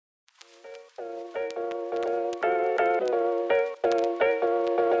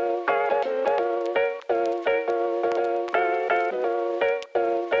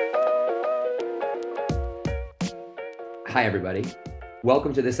Hi, everybody.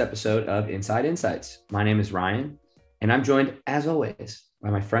 Welcome to this episode of Inside Insights. My name is Ryan, and I'm joined, as always, by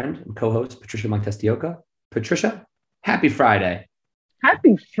my friend and co-host, Patricia Montestioca. Patricia, happy Friday.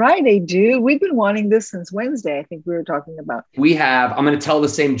 Happy Friday, dude. We've been wanting this since Wednesday. I think we were talking about. I'm going to tell the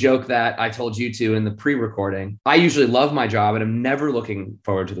same joke that I told you to in the pre-recording. I usually love my job and I'm never looking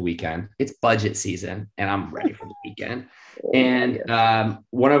forward to the weekend. It's budget season and I'm ready for the weekend.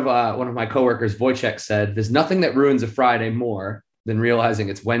 One of my coworkers, Wojciech, said, "There's nothing that ruins a Friday more than realizing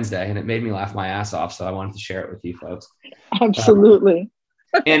it's Wednesday," and it made me laugh my ass off. So I wanted to share it with you folks. Absolutely.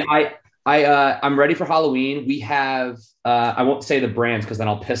 And I'm ready for Halloween. We have I won't say the brands because then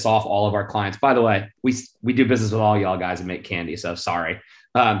I'll piss off all of our clients. By the way, we do business with all y'all guys and make candy, so sorry.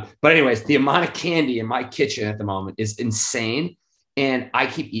 But anyways, the amount of candy in my kitchen at the moment is insane. And I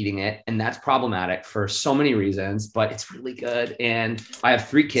keep eating it, and that's problematic for so many reasons, but it's really good. And I have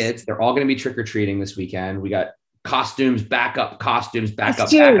 3 kids. They're all going to be trick-or-treating this weekend. We got costumes, backup costumes. Are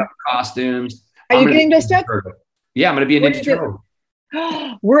you getting dressed up? Yeah, I'm going to be a Ninja Turtle.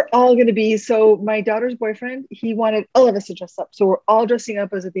 We're all going to be. So my daughter's boyfriend, he wanted all of us to dress up. So we're all dressing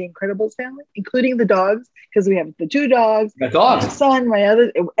up as the Incredibles family, including the dogs, because we have the 2 dogs, my son,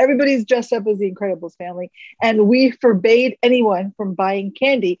 everybody's dressed up as the Incredibles family. And we forbade anyone from buying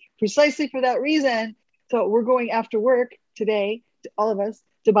candy precisely for that reason. So we're going after work today, all of us,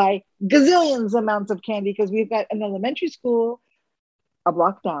 to buy gazillions amounts of candy because we've got an elementary school a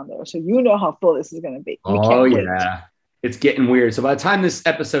block down there. So you know how full this is going to be. Oh, yeah. It's getting weird. So by the time this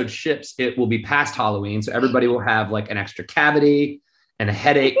episode ships, it will be past Halloween. So everybody will have like an extra cavity and a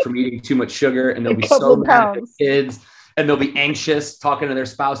headache from eating too much sugar. And they'll be so mad at the kids and they'll be anxious talking to their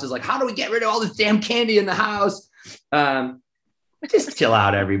spouses. Like, how do we get rid of all this damn candy in the house? Just chill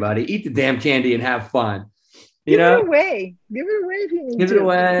out, everybody. Eat the damn candy and have fun. Give it away if you need to. Give it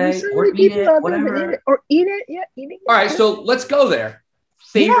away or eat it, whatever. Or eat it. Yeah, eating it. All right, so let's go there.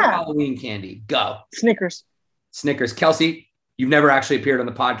 Favorite Halloween candy? Go. Snickers. Kelsey, you've never actually appeared on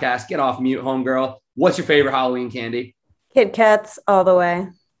the podcast. Get off mute, homegirl. What's your favorite Halloween candy? Kit Kats all the way.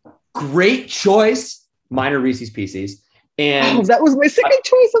 Great choice. Mine are Reese's Pieces. And that was my second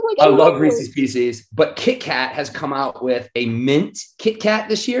choice. I love Reese's Pieces, but Kit Kat has come out with a mint Kit Kat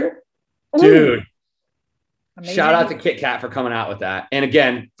this year. Dude, amazing. Shout out to Kit Kat for coming out with that. And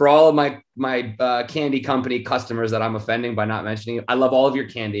again, for all of my candy company customers that I'm offending by not mentioning it, I love all of your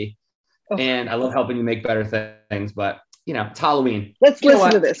candy. And I love helping you make better things, but it's Halloween. Let's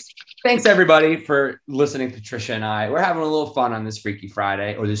listen to this. Thanks everybody for listening, Patricia and I. We're having a little fun on this Freaky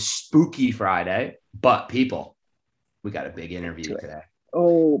Friday or this Spooky Friday, but people, we got a big interview today.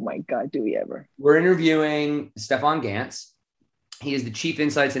 Oh my God, do we ever? We're interviewing Stefan Ganz. He is the Chief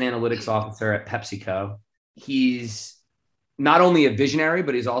Insights and Analytics Officer at PepsiCo. He's not only a visionary,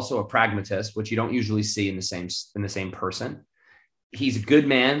 but he's also a pragmatist, which you don't usually see in the same person. He's a good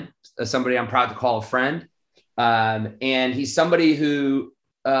man, somebody I'm proud to call a friend. And he's somebody who,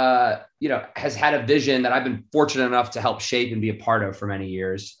 has had a vision that I've been fortunate enough to help shape and be a part of for many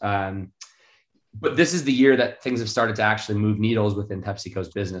years. But this is the year that things have started to actually move needles within PepsiCo's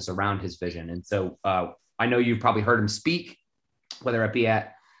business around his vision. And so I know you've probably heard him speak, whether it be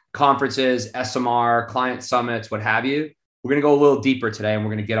at conferences, SMR, client summits, what have you. We're going to go a little deeper today, and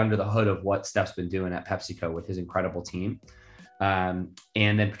we're going to get under the hood of what Steph's been doing at PepsiCo with his incredible team. And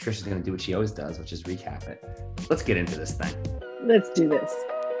then Patricia's going to do what she always does, which is recap it. Let's get into this thing. Let's do this.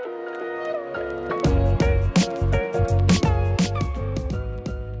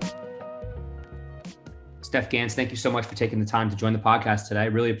 Steph Ganz, thank you so much for taking the time to join the podcast today. I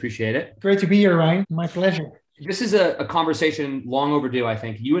really appreciate it. Great to be here, Ryan. My pleasure. This is a conversation long overdue, I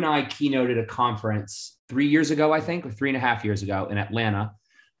think. You and I keynoted a conference 3 years ago, I think, or 3.5 years ago in Atlanta.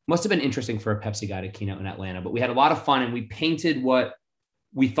 Must have been interesting for a Pepsi guy to keynote in Atlanta, but we had a lot of fun and we painted what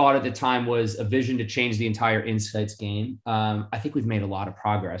we thought at the time was a vision to change the entire insights game. I think we've made a lot of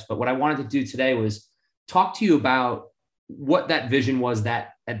progress, but what I wanted to do today was talk to you about what that vision was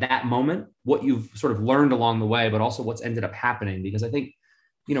that at that moment, what you've sort of learned along the way, but also what's ended up happening. Because I think,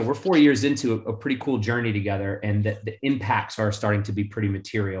 we're 4 years into a pretty cool journey together, and the impacts are starting to be pretty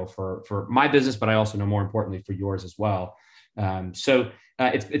material for my business, but I also know more importantly for yours as well.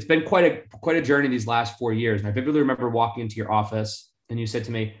 It's been quite a journey these last 4 years. And I vividly remember walking into your office and you said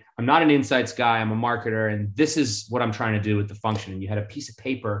to me, "I'm not an insights guy, I'm a marketer, and this is what I'm trying to do with the function." And you had a piece of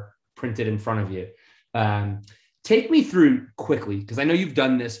paper printed in front of you. Take me through quickly, because I know you've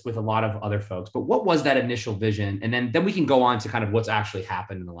done this with a lot of other folks, but what was that initial vision? And then we can go on to kind of what's actually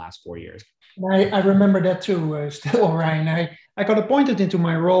happened in the last 4 years. I remember that too, still, Ryan. I got appointed into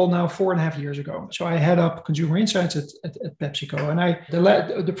my role now 4.5 years ago. So I head up consumer insights at PepsiCo.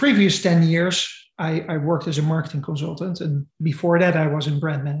 And the previous 10 years, I worked as a marketing consultant, and before that I was in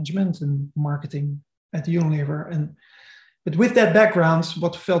brand management and marketing at Unilever. But with that background,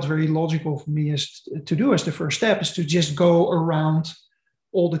 what felt very logical for me is to do as the first step is to just go around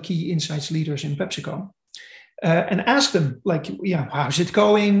all the key insights leaders in PepsiCo and ask them, like, how's it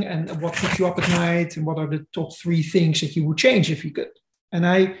going, and what keeps you up at night, and what are the top 3 things that you would change if you could. And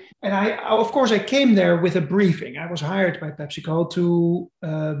I of course, I came there with a briefing. I was hired by PepsiCo to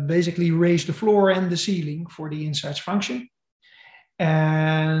basically raise the floor and the ceiling for the insights function,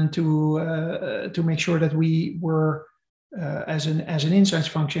 and to make sure that we were, as an insights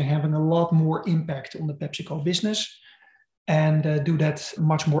function, having a lot more impact on the PepsiCo business, and do that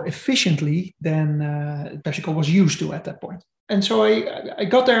much more efficiently than PepsiCo was used to at that point. And so I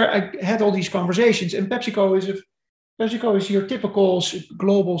got there. I had all these conversations, and PepsiCo is your typical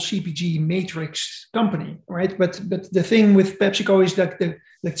global CPG matrix company, right? But the thing with PepsiCo is that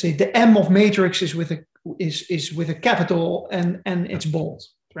let's say the M of matrix is with a capital, and it's bold,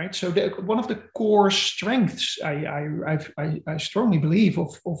 right? So one of the core strengths I strongly believe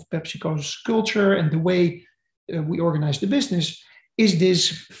of PepsiCo's culture and the way we organize the business is this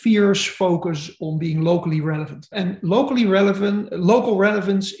fierce focus on being locally relevant. And local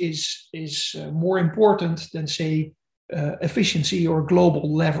relevance is more important than, say, efficiency or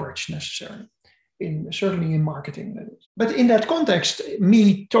global leverage necessarily, certainly in marketing. But in that context,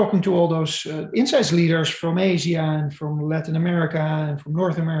 me talking to all those insights leaders from Asia and from Latin America and from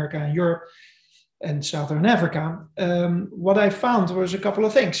North America and Europe and Southern Africa, what I found was a couple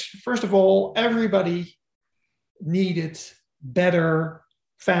of things. First of all, everybody needed better,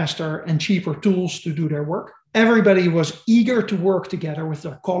 faster, and cheaper tools to do their work. Everybody was eager to work together with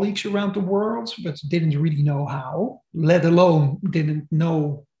their colleagues around the world, but didn't really know how, let alone didn't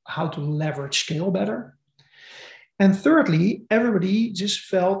know how to leverage scale better. And thirdly, everybody just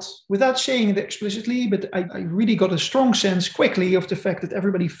felt, without saying it explicitly, but I really got a strong sense quickly of the fact that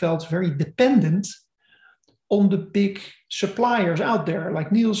everybody felt very dependent on the big suppliers out there,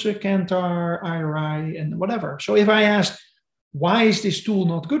 like Nielsen, Kantar, IRI, and whatever. So if I asked, why is this tool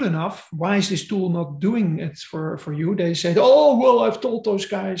not good enough? Why is this tool not doing it for you? They said, oh, well, I've told those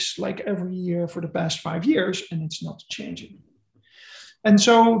guys like every year for the past 5 years, and it's not changing. And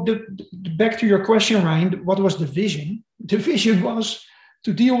so back to your question, Ryan, what was the vision? The vision was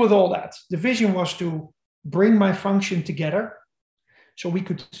to deal with all that. The vision was to bring my function together so we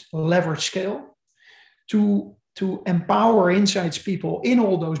could leverage scale, to empower insights people in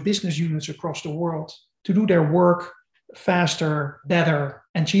all those business units across the world to do their work faster, better,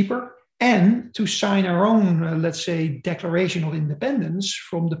 and cheaper, and to sign our own, let's say, declaration of independence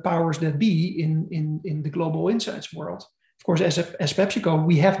from the powers that be in the global insights world. Of course, as PepsiCo,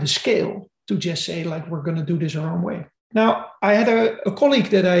 we have the scale to just say, like, we're going to do this our own way. Now, I had a colleague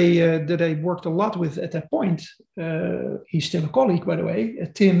that I worked a lot with at that point. He's still a colleague, by the way,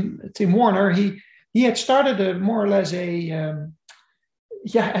 Tim Warner. He had started more or less as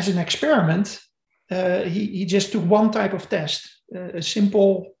an experiment. He just took one type of test, a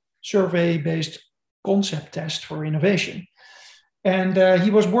simple survey-based concept test for innovation. And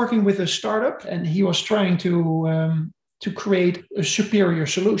he was working with a startup, and he was trying to create a superior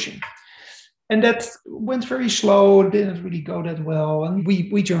solution. And that went very slow, didn't really go that well. And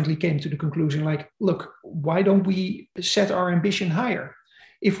we jointly came to the conclusion, like, look, why don't we set our ambition higher?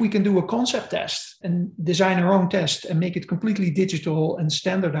 If we can do a concept test and design our own test and make it completely digital and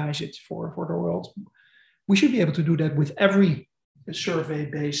standardize it for the world, we should be able to do that with every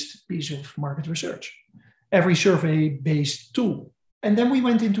survey-based piece of market research, every survey-based tool. And then we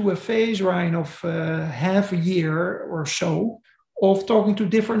went into a phase, Ryan, of half a year or so of talking to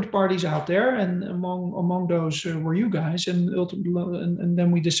different parties out there. And among those were you guys. And then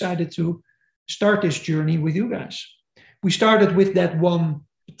we decided to start this journey with you guys. We started with that one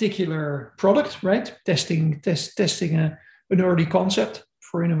particular product, right? Testing an early concept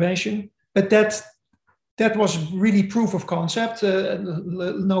for innovation. But that was really proof of concept,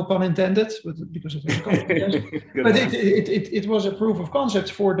 no pun intended, because it was a concept test. But it was a proof of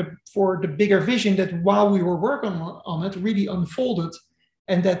concept for the bigger vision that while we were working on it, really unfolded,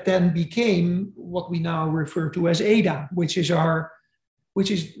 and that then became what we now refer to as ADA, which is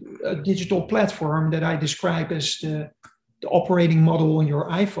a digital platform that I describe as the operating model on your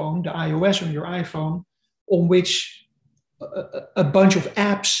iPhone, the iOS on your iPhone, on which a bunch of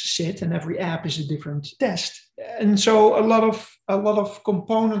apps sit, and every app is a different test. And so a lot of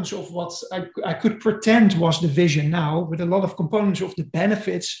components of what I could pretend was the vision now, but a lot of components of the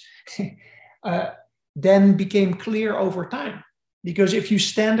benefits then became clear over time. Because if you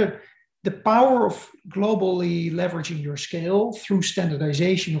the power of globally leveraging your scale through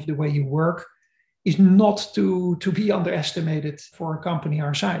standardization of the way you work is not to be underestimated for a company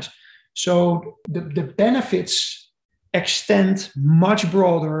our size. So the benefits extend much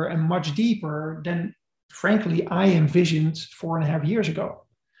broader and much deeper than, frankly, I envisioned 4.5 years ago.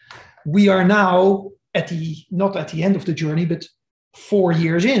 We are now not at the end of the journey, but 4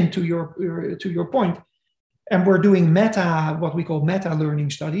 years in, to your point. And we're doing what we call meta learning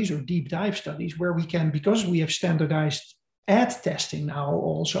studies or deep dive studies, where we can, because we have standardized ad testing now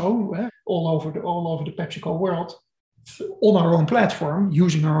also all over the PepsiCo world on our own platform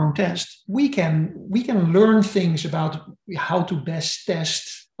using our own test, we can learn things about how to best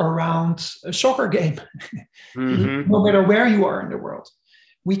test around a soccer game, no matter where you are in the world.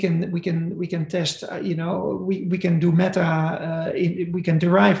 We can test, we can do we can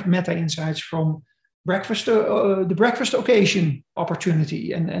derive meta insights from the breakfast occasion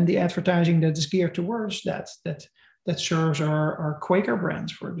opportunity and the advertising that is geared towards that serves our Quaker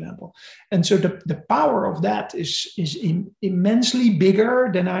brands, for example. And so the power of that is immensely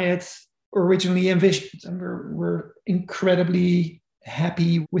bigger than I had originally envisioned. And we're incredibly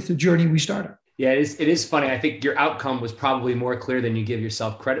happy with the journey we started. Yeah, it is funny. I think your outcome was probably more clear than you give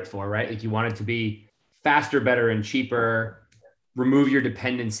yourself credit for, right? Like you wanted to be faster, better, and cheaper, remove your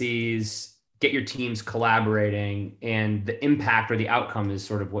dependencies, get your teams collaborating, and the impact or the outcome is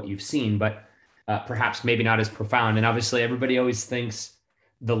sort of what you've seen, but perhaps maybe not as profound. And obviously everybody always thinks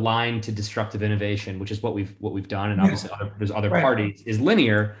the line to disruptive innovation, which is what we've done. And obviously there's other parties, is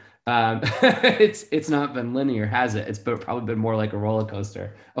linear. It's not been linear, has it? It's probably been more like a roller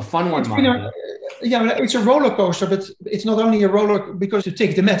coaster, a fun one. It's a roller coaster, but it's not only a roller, because to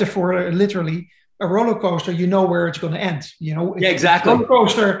take the metaphor literally, a roller coaster, you know where it's going to end. Exactly. A roller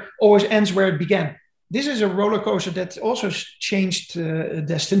coaster always ends where it began. This is a roller coaster that also changed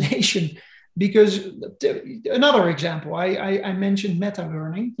destination. Because another example, I mentioned meta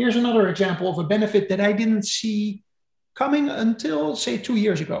learning. Here's another example of a benefit that I didn't see coming until, say, 2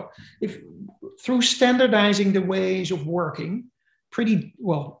 years ago. Through standardizing the ways of working pretty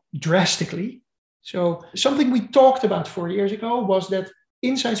drastically. So something we talked about 4 years ago was that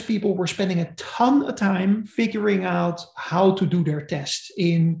insights people were spending a ton of time figuring out how to do their tests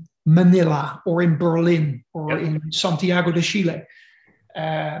in Manila or in Berlin or in Santiago de Chile.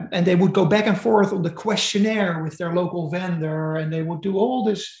 And they would go back and forth on the questionnaire with their local vendor, and they would do all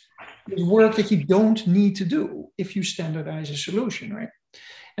this work that you don't need to do if you standardize a solution, right?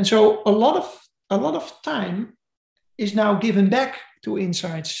 And so a lot of time is now given back to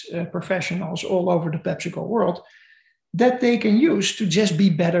insights professionals all over the PepsiCo world that they can use to just be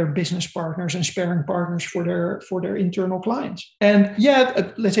better business partners and sparring partners for their internal clients. And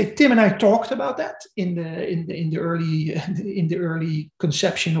let's say Tim and I talked about that in the early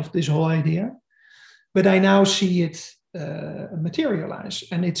conception of this whole idea, but I now see it materialize,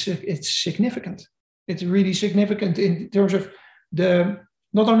 and it's significant. It's really significant in terms of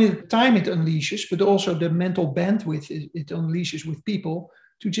not only the time it unleashes, but also the mental bandwidth it unleashes with people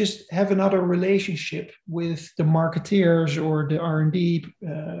to just have another relationship with the marketeers or the R&D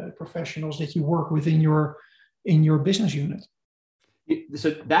professionals that you work with in your business unit.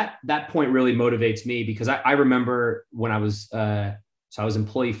 So that point really motivates me, because I remember when I was I was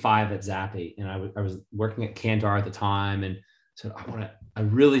employee 5 at Zappi, and I was working at Kantar at the time, and said I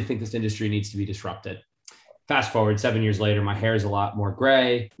really think this industry needs to be disrupted. Fast forward 7 years later, my hair is a lot more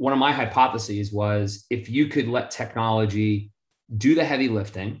gray. One of my hypotheses was, if you could let technology do the heavy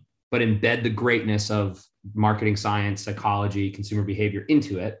lifting, but embed the greatness of marketing science, psychology, consumer behavior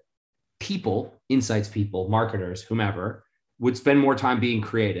into it, people, insights people, marketers, whomever, would spend more time being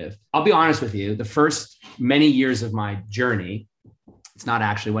creative. I'll be honest with you, the first many years of my journey, it's not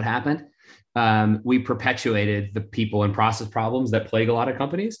actually what happened. We perpetuated the people and process problems that plague a lot of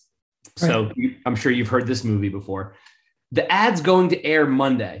companies. Right. So I'm sure you've heard this movie before. The ad's going to air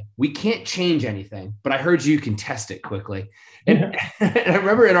Monday. We can't change anything, but I heard you can test it quickly. And, and I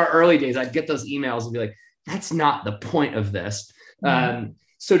remember in our early days, I'd get those emails and be like, that's not the point of this.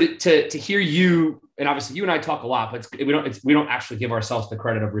 So to hear you, and obviously you and I talk a lot, but we don't actually give ourselves the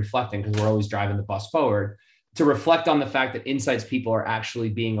credit of reflecting, because we're always driving the bus forward, to reflect on the fact that insights people are actually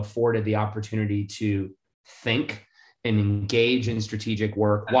being afforded the opportunity to think and engage in strategic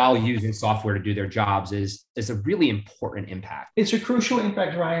work while using software to do their jobs is a really important impact. It's a crucial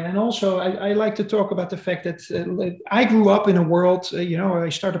impact, Ryan. And also I like to talk about the fact that I grew up in a world, I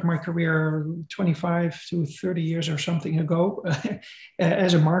started my career 25 to 30 years or something ago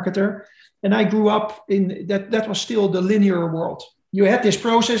as a marketer. And I grew up in that was still the linear world. You had this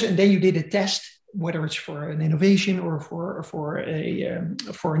process, and then you did a test, whether it's for an innovation or for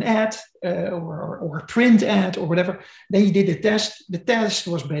an ad or a print ad or whatever. Then you did a test. The test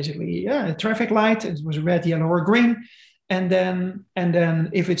was basically a traffic light. It was red, yellow, or green. And then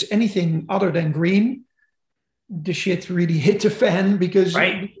if it's anything other than green, the shit really hit the fan because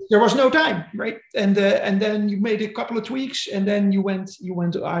there was no time, right? And then you made a couple of tweaks, and then you went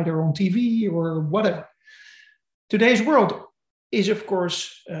either on TV or whatever. Today's world is, of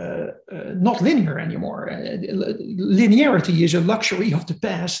course, not linear anymore. Linearity is a luxury of the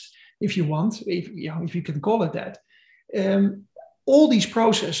past, if you want, if you can call it that. All these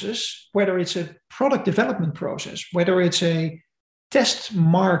processes, whether it's a product development process, whether it's a test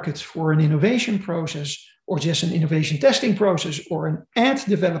market for an innovation process, or just an innovation testing process, or an ad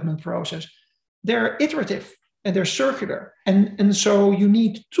development process, they're iterative. And they're circular. And so you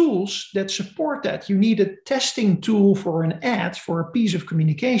need tools that support that. You need a testing tool for an ad, for a piece of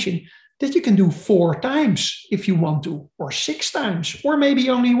communication that you can do 4 times if you want to, or 6 times, or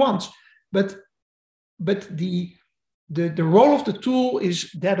maybe only once. But the role of the tool is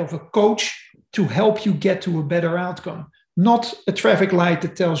that of a coach to help you get to a better outcome, not a traffic light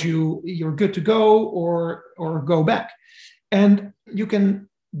that tells you you're good to go or go back. And you can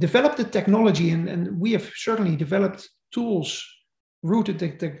develop the technology, and we have certainly developed tools rooted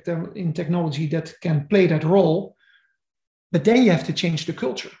in technology that can play that role. But then you have to change the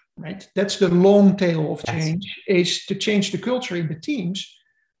culture, right? That's the long tail of change, is to change the culture in the teams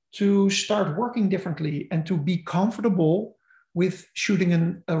to start working differently and to be comfortable with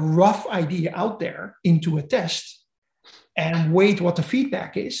shooting a rough idea out there into a test and wait what the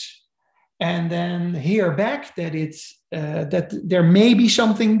feedback is. And then hear back that that there may be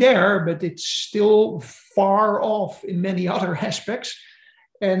something there, but it's still far off in many other aspects.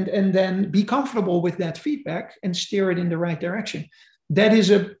 And then be comfortable with that feedback and steer it in the right direction. That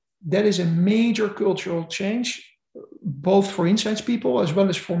is a major cultural change, both for insights people as well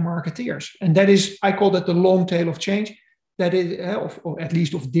as for marketeers. And that is, I call that the long tail of change. That is, or at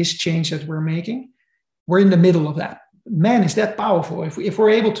least of this change that we're making. We're in the middle of that. Man, is that powerful. If we're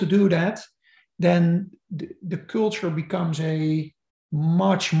able to do that, then the culture becomes a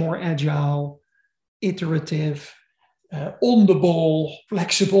much more agile, iterative, on the ball,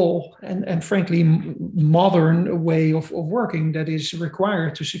 flexible, and frankly, modern way of working that is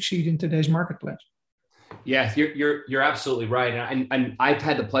required to succeed in today's marketplace. Yeah, you're absolutely right. And I've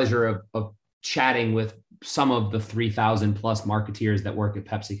had the pleasure of chatting with some of the 3,000 plus marketeers that work at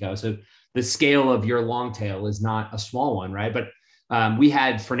PepsiCo. So the scale of your long tail is not a small one, right? But we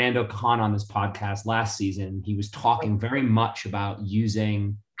had Fernando Khan on this podcast last season. He was talking very much about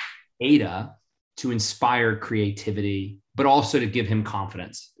using AIDA to inspire creativity, but also to give him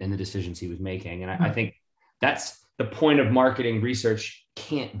confidence in the decisions he was making. And I think that's the point of marketing research.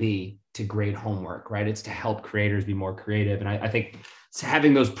 Can't be to grade homework, right? It's to help creators be more creative. And I think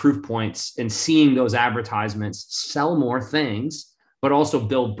having those proof points and seeing those advertisements sell more things, but also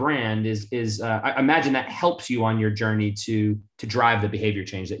build brand is I imagine that helps you on your journey to drive the behavior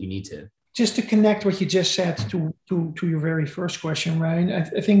change that you need to. Just to connect what you just said to your very first question, Ryan,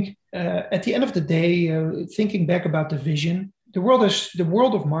 I think at the end of the day, thinking back about the vision, the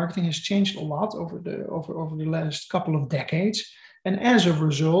world of marketing has changed a lot over the last couple of decades. And as a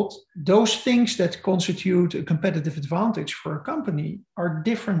result, those things that constitute a competitive advantage for a company are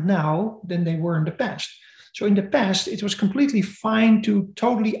different now than they were in the past. So in the past, it was completely fine to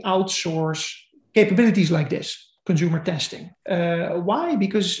totally outsource capabilities like this, consumer testing. Why?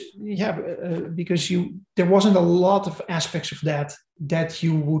 Because there wasn't a lot of aspects of that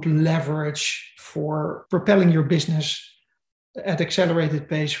you would leverage for propelling your business at accelerated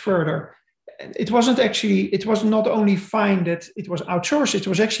pace further. It was not only fine that it was outsourced, it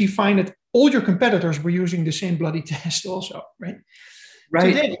was actually fine that all your competitors were using the same bloody test also, right?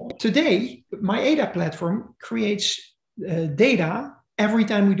 Right. Today, my AIDA platform creates data every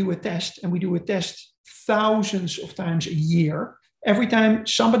time we do a test, and we do a test thousands of times a year. Every time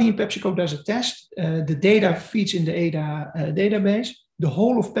somebody in PepsiCo does a test, the data feeds in the AIDA database. The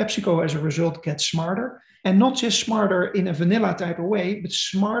whole of PepsiCo, as a result, gets smarter. And not just smarter in a vanilla type of way, but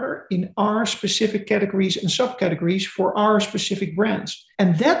smarter in our specific categories and subcategories for our specific brands.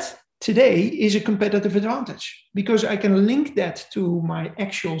 And that today is a competitive advantage because I can link that to my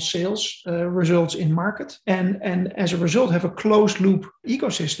actual sales results in market. And as a result, have a closed loop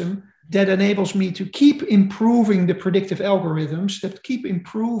ecosystem that enables me to keep improving the predictive algorithms, that keep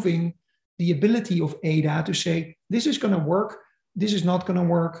improving the ability of AIDA to say, this is going to work, this is not going to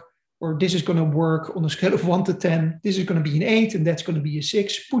work, or this is going to work on a scale of 1 to 10. This is going to be an 8, and that's going to be a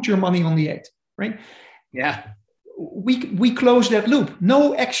 6. Put your money on the 8, right? Yeah. we close that loop.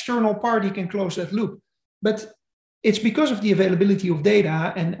 No external party can close that loop. But it's because of the availability of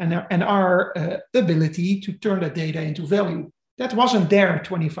data and our ability to turn that data into value. That wasn't there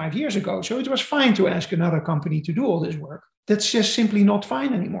 25 years ago. So it was fine to ask another company to do all this work. That's just simply not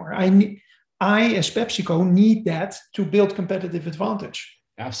fine anymore. I, as PepsiCo, need that to build competitive advantage.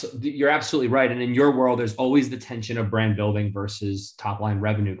 Absolutely. You're absolutely right. And in your world, there's always the tension of brand building versus top line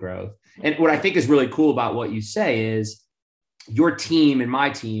revenue growth. And what I think is really cool about what you say is your team and my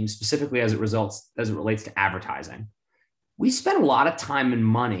team, specifically as it relates to advertising, we spend a lot of time and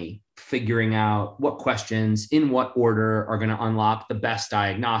money figuring out what questions in what order are going to unlock the best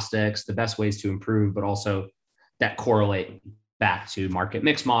diagnostics, the best ways to improve, but also that correlate back to market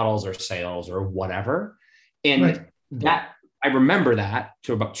mix models or sales or whatever. And right. That I remember that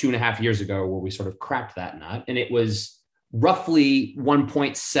to about 2.5 years ago where we sort of cracked that nut, and it was roughly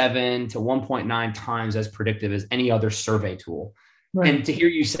 1.7 to 1.9 times as predictive as any other survey tool. Right. And to hear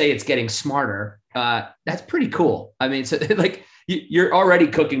you say it's getting smarter, that's pretty cool. I mean, so like you're already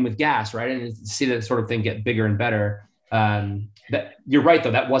cooking with gas, right? And to see that sort of thing get bigger and better. That you're right,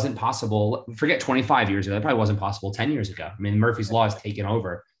 though, that wasn't possible. Forget 25 years ago. That probably wasn't possible 10 years ago. I mean, Murphy's Law has taken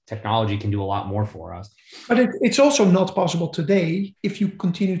over. Technology can do a lot more for us. But it's also not possible today if you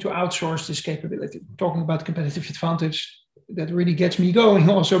continue to outsource this capability. Talking about competitive advantage, that really gets me going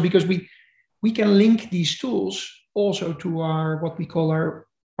also, because we can link these tools also to our what we call our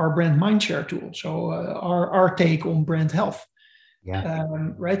brand mindshare tool. So our take on brand health. Yeah.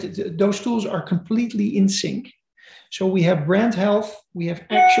 Right. Those tools are completely in sync. So we have brand health, we have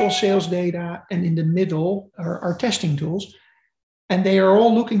actual sales data, and in the middle are our testing tools. And they are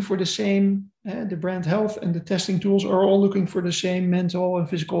all looking for the same, the brand health and the testing tools are all looking for the same mental and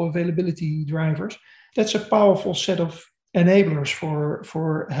physical availability drivers. That's a powerful set of enablers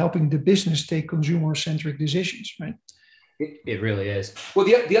for helping the business take consumer-centric decisions, right? It really is. Well,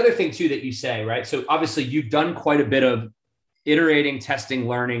 the other thing too that you say, right? So obviously you've done quite a bit of iterating, testing,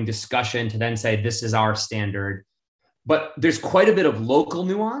 learning, discussion to then say, this is our standard. But there's quite a bit of local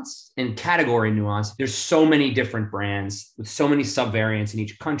nuance and category nuance. There's so many different brands with so many subvariants in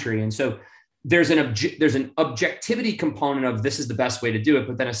each country. And so there's an objectivity component of this is the best way to do it,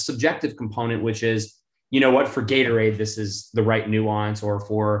 but then a subjective component, which is, you know what, for Gatorade, this is the right nuance, or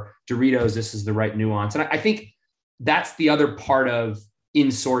for Doritos, this is the right nuance. And I think that's the other part of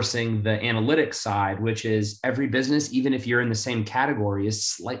insourcing the analytics side, which is every business, even if you're in the same category, is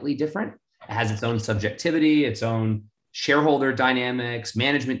slightly different. It has its own subjectivity, its own shareholder dynamics,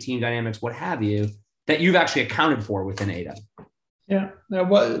 management team dynamics, what have you, that you've actually accounted for within Ada. Yeah,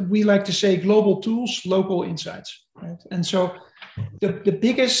 what we like to say, global tools, local insights, right? And so the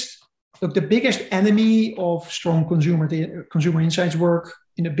biggest enemy of strong consumer insights work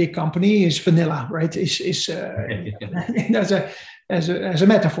in a big company is vanilla, right? As a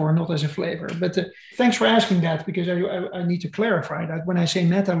metaphor, not as a flavor. But thanks for asking that, because I need to clarify that when I say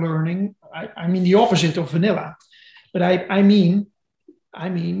meta learning, I mean the opposite of vanilla. But I mean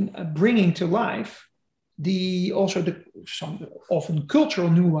bringing to life some often cultural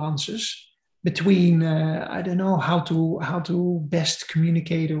nuances between I don't know how to best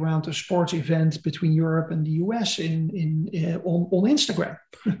communicate around a sports event between Europe and the US on Instagram,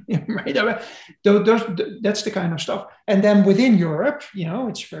 right? That's the kind of stuff. And then within Europe,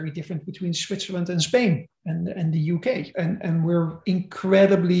 it's very different between Switzerland and Spain and the UK, and we're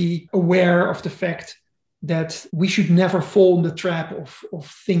incredibly aware of the fact that we should never fall in the trap of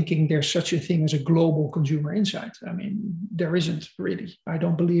thinking there's such a thing as a global consumer insight. I mean, there isn't really. I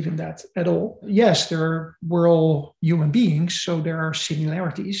don't believe in that at all. Yes, we're all human beings, so there are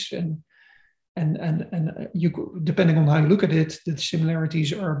similarities, and you, depending on how you look at it, the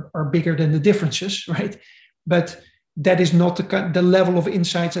similarities are bigger than the differences, right? But that is not the level of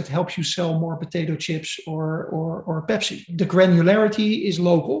insights that helps you sell more potato chips or Pepsi. The granularity is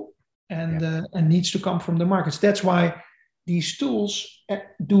local. And needs to come from the markets. That's why these tools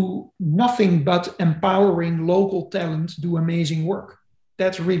do nothing but empowering local talent do amazing work.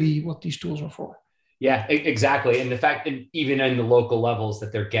 That's really what these tools are for. Yeah, exactly. And the fact that even in the local levels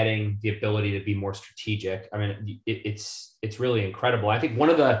that they're getting the ability to be more strategic, I mean, it's really incredible. I think one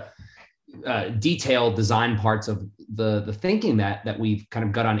of the detailed design parts of the thinking that we've kind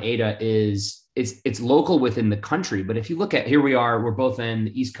of got on Ada is it's local within the country. But if you look at, here we are, we're both in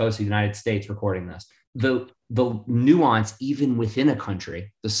the East Coast of the United States recording this. The nuance even within a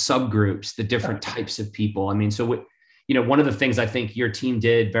country, the subgroups, the different types of people. I mean, so one of the things I think your team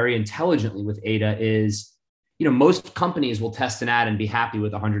did very intelligently with Ada is, most companies will test an ad and be happy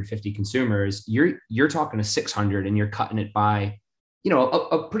with 150 consumers. You're talking to 600 and you're cutting it by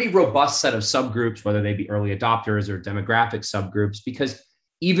a pretty robust set of subgroups, whether they be early adopters or demographic subgroups, because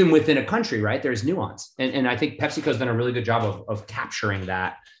even within a country, right, there's nuance. And I think PepsiCo's done a really good job of capturing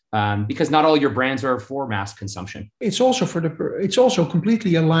that, because not all your brands are for mass consumption. It's also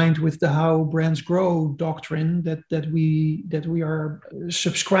completely aligned with the how brands grow doctrine that we are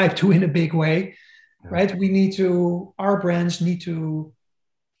subscribed to in a big way, right? Our brands need to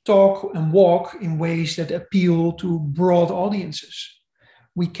talk and walk in ways that appeal to broad audiences.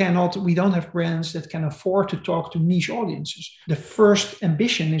 We don't have brands that can afford to talk to niche audiences. The first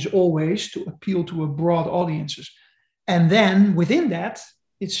ambition is always to appeal to a broad audiences. And then within that,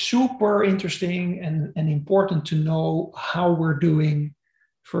 it's super interesting and important to know how we're doing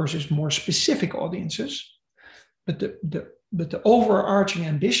versus more specific audiences. But the overarching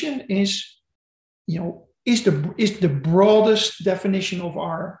ambition is the broadest definition of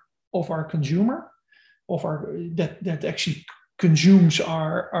our consumer, that actually consumes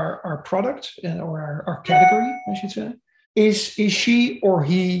our product or our category, I should say. Is she or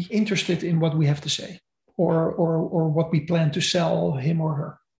he interested in what we have to say, or what we plan to sell him or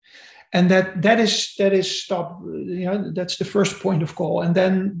her? And that is that's the first point of call. And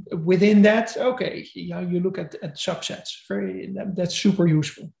then within that, okay, you look at subsets. That's super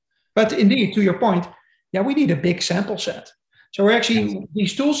useful. But indeed, to your point, we need a big sample set. So we're actually,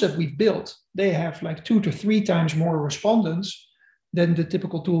 these tools that we've built, they have like 2 to 3 times more respondents than the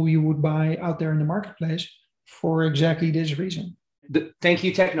typical tool you would buy out there in the marketplace for exactly this reason. Thank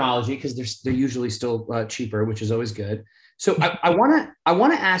you, technology, because they're usually still cheaper, which is always good. So I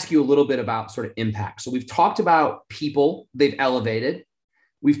want to ask you a little bit about sort of impact. So we've talked about people they've elevated.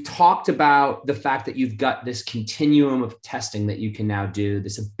 We've talked about the fact that you've got this continuum of testing that you can now do,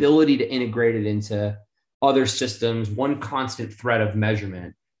 this ability to integrate it into other systems, one constant thread of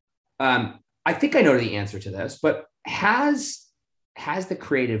measurement. I think I know the answer to this, but has the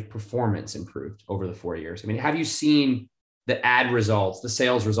creative performance improved over the 4 years? I mean, have you seen the ad results, the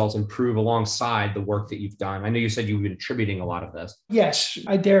sales results improve alongside the work that you've done? I know you said you've been attributing a lot of this. Yes,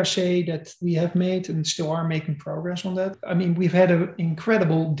 I dare say that we have made and still are making progress on that. I mean, we've had an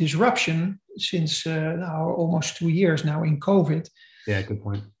incredible disruption since now almost 2 years now in COVID. Yeah, good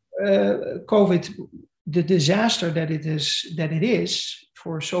point. COVID, the disaster that it is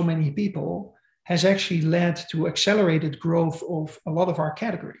for so many people, has actually led to accelerated growth of a lot of our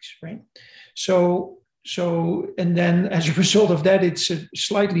categories, right? So, and then as a result of that, it's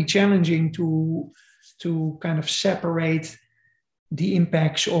slightly challenging to kind of separate the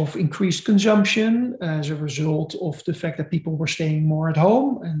impacts of increased consumption as a result of the fact that people were staying more at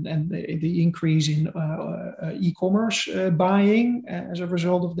home, and the increase in e-commerce buying as a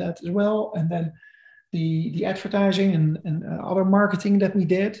result of that as well, and then the advertising and other marketing that we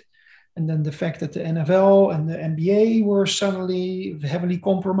did. And then the fact that the NFL and the NBA were suddenly heavily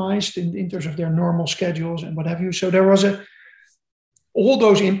compromised in terms of their normal schedules and what have you. So there was all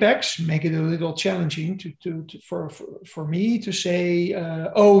those impacts make it a little challenging for me to say,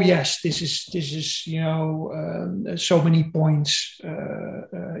 oh yes, this is so many points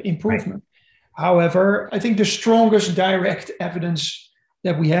improvement. Right. However, I think the strongest direct evidence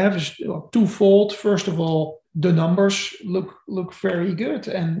that we have is twofold. First of all, the numbers look very good,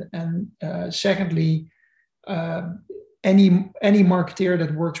 and secondly, any marketer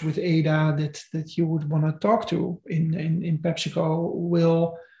that works with Ada that you would want to talk to in PepsiCo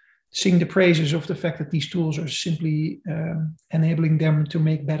will sing the praises of the fact that these tools are simply enabling them to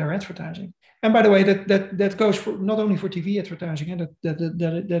make better advertising. And by the way, that goes for not only for TV advertising, and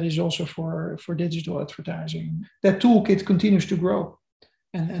that is also for digital advertising. That toolkit continues to grow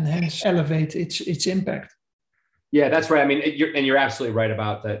and hence elevate its impact. Yeah, that's right. I mean, you're absolutely right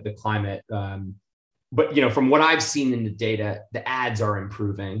about the climate. But from what I've seen in the data, the ads are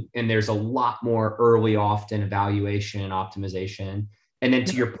improving, and there's a lot more early, often evaluation and optimization. And then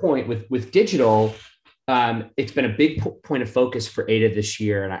to your point with digital, it's been a big point of focus for Ada this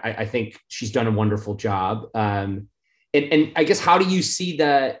year, and I think she's done a wonderful job. And I guess, how do you see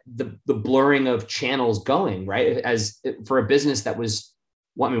the blurring of channels going, right? As for a business that was,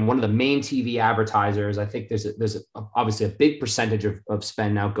 one of the main TV advertisers, I think there's obviously a big percentage of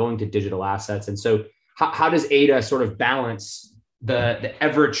spend now going to digital assets. And so how does Ada sort of balance the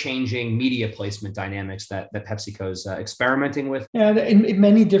ever-changing media placement dynamics that PepsiCo's experimenting with? Yeah, in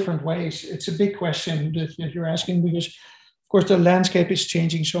many different ways. It's a big question that you're asking, because, of course, the landscape is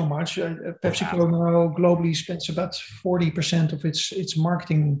changing so much. PepsiCo now globally spends about 40% of its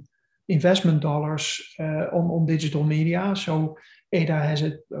marketing investment dollars on digital media. So Ada has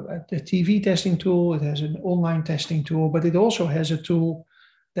a TV testing tool, it has an online testing tool, but it also has a tool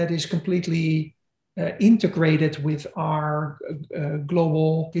that is completely integrated with our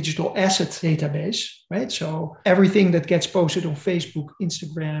global digital asset database, right? So everything that gets posted on Facebook,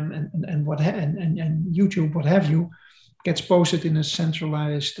 Instagram, and YouTube, what have you, gets posted in a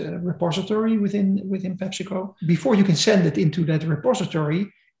centralized repository within PepsiCo. Before you can send it into that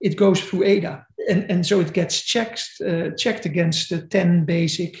repository, it goes through ADA. And so it gets checked against the 10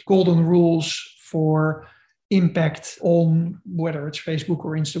 basic golden rules for impact on whether it's Facebook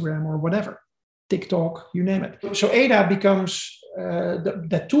or Instagram or whatever, TikTok, you name it. So ADA becomes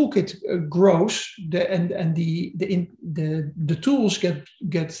the toolkit grows, and the tools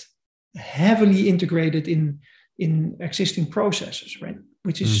get heavily integrated in existing processes, right?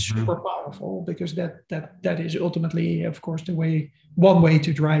 Which is super powerful, because that is ultimately, of course, one way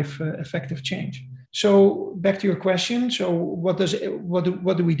to drive effective change. So back to your question. So what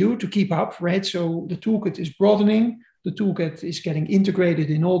do we do to keep up, right? So the toolkit is broadening. The toolkit is getting integrated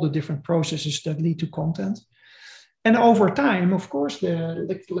in all the different processes that lead to content. And over time, of course,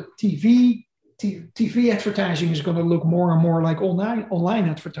 the TV advertising is going to look more and more like online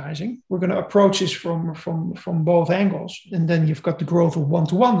advertising. We're going to approach this from both angles. And then you've got the growth of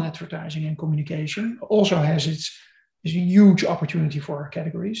one-to-one advertising and communication. Also has its huge opportunity for our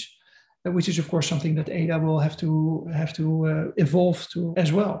categories, which is, of course, something that ADA will have to evolve to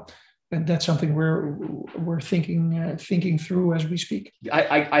as well. And that's something we're thinking through as we speak.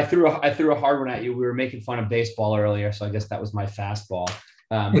 I threw a hard one at you. We were making fun of baseball earlier, so I guess that was my fastball.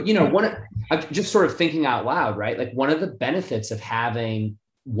 But I'm just sort of thinking out loud, right? Like, one of the benefits of having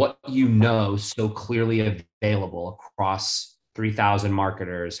what so clearly available across 3,000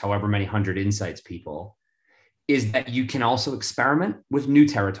 marketers, however many hundred insights people, is that you can also experiment with new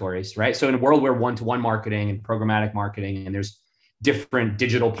territories, right? So in a world where one-to-one marketing and programmatic marketing, and there's different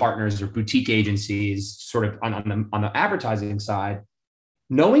digital partners or boutique agencies sort of on the advertising side,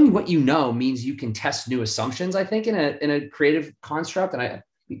 knowing what means you can test new assumptions, I think, in a creative construct. And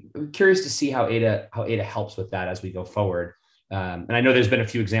I'm curious to see how ADA helps with that as we go forward. And I know there's been a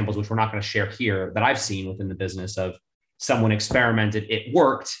few examples, which we're not going to share here, that I've seen within the business of someone experimented, it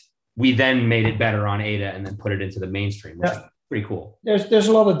worked, we then made it better on ADA and then put it into the mainstream, which is pretty cool. There's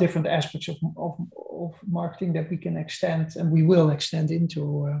a lot of different aspects of marketing that we can extend, and we will extend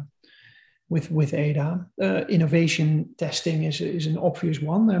into with ADA. Innovation testing is an obvious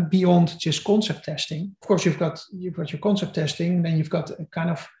one, beyond just concept testing. Of course, you've got your concept testing, then you've got kind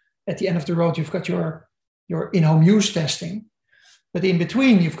of at the end of the road, you've got your in-home use testing. But in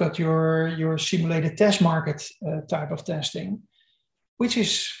between, you've got your simulated test market type of testing, which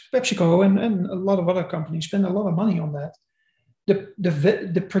is PepsiCo and a lot of other companies spend a lot of money on that.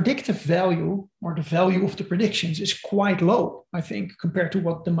 The predictive value, or the value of the predictions, is quite low, I think, compared to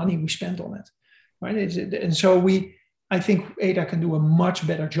what the money we spend on it, right? And so I think ADA can do a much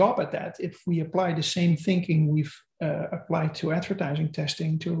better job at that if we apply the same thinking we've applied to advertising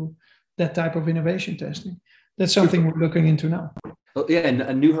testing to that type of innovation testing. That's something we're looking into now. Well, yeah, and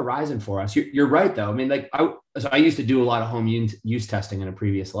a new horizon for us. You're right, though. I mean, like I used to do a lot of home use testing in a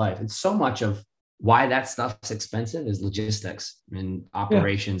previous life, and so much of why that stuff's expensive is logistics and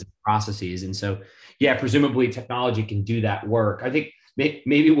operations and processes. And so, presumably technology can do that work. I think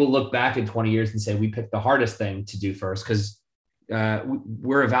maybe we'll look back in 20 years and say we picked the hardest thing to do first, because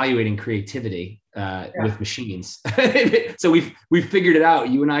we're evaluating creativity with machines. So we've figured it out.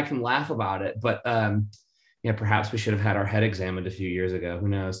 You and I can laugh about it, but perhaps we should have had our head examined a few years ago. Who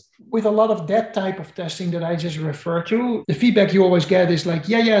knows? With a lot of that type of testing that I just referred to, the feedback you always get is like,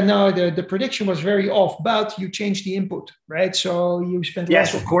 the prediction was very off, but you changed the input, right? So you spent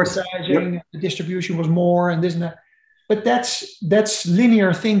less on advertising, the distribution was more, and this and that. But that's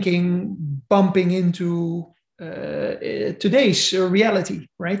linear thinking bumping into today's reality,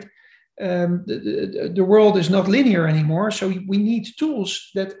 right? The world is not linear anymore. So we need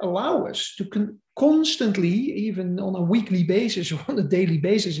tools that allow us to constantly, even on a weekly basis or on a daily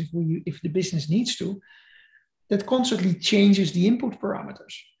basis, if the business needs to, that constantly changes the input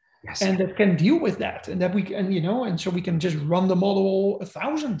parameters. Yes. And that can deal with that. And that and so we can just run the model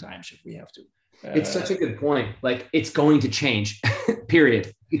 1,000 times if we have to. It's such a good point. Like, it's going to change,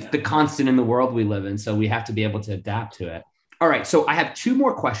 period. It's the constant in the world we live in. So we have to be able to adapt to it. All right. So I have 2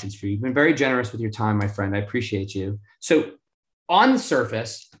 more questions for you. You've been very generous with your time, my friend. I appreciate you. So on the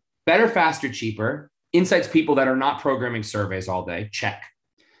surface, better, faster, cheaper, insights people that are not programming surveys all day, check.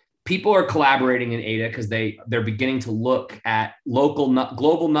 People are collaborating in ADA because they're beginning to look at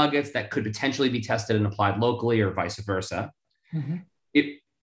global nuggets that could potentially be tested and applied locally, or vice versa. Mm-hmm.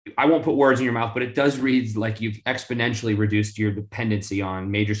 I won't put words in your mouth, but it does read like you've exponentially reduced your dependency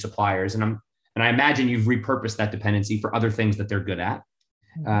on major suppliers. And I imagine you've repurposed that dependency for other things that they're good at.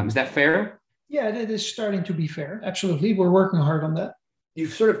 Is that fair? Yeah, that is starting to be fair. Absolutely. We're working hard on that.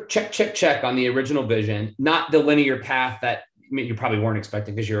 You've sort of check on the original vision, not the linear path that you probably weren't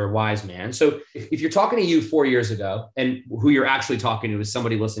expecting because you're a wise man. So if you're talking to you 4 years ago and who you're actually talking to is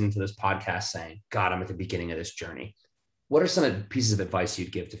somebody listening to this podcast saying, God, I'm at the beginning of this journey, what are some pieces of advice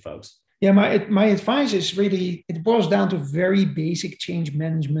you'd give to folks? Yeah, my advice is really, it boils down to very basic change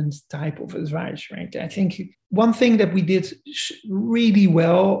management type of advice, right? I think one thing that we did really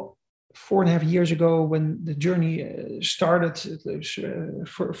well 4.5 years ago when the journey started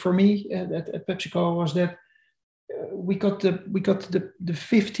for me at PepsiCo was that we got the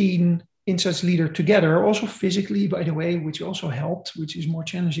 15 insights leader together, also physically, by the way, which also helped, which is more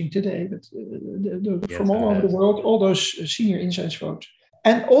challenging today, but from all over the world, all those senior insights folks.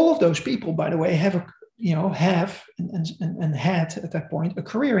 And all of those people, by the way, have and had at that point a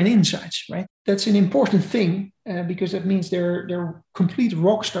career in insights, right? That's an important thing because that means they're complete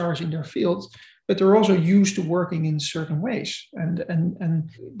rock stars in their field, but they're also used to working in certain ways. And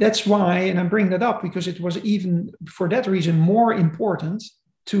that's why, and I'm bringing that up because it was even for that reason more important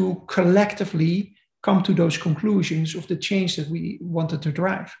to collectively come to those conclusions of the change that we wanted to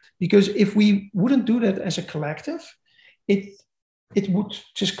drive. Because if we wouldn't do that as a collective, it would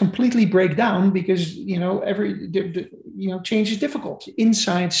just completely break down because, change is difficult.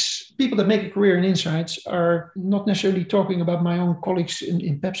 Insights, people that make a career in insights are not necessarily talking about my own colleagues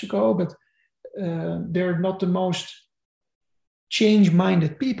in PepsiCo, but they're not the most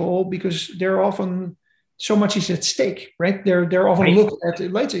change-minded people because they're often so much is at stake, right? They're often looked at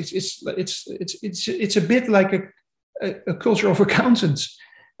it later. It's a bit like a culture of accountants.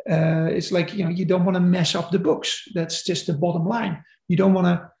 It's like you don't want to mess up the books. That's just the bottom line. You don't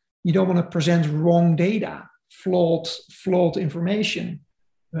want to present wrong data, flawed information,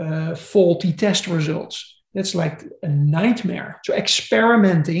 faulty test results. That's like a nightmare. So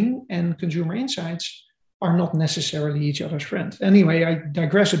experimenting and consumer insights are not necessarily each other's friends. Anyway, I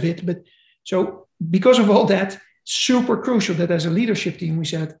digress a bit, but so because of all that, super crucial that as a leadership team we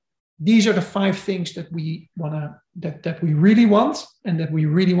said, these are the 5 things that we that we really want and that we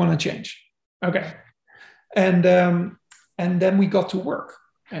really want to change. Okay, and then we got to work.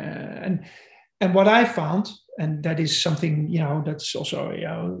 And what I found, and that is something that's also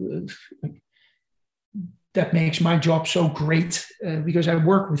that makes my job so great because I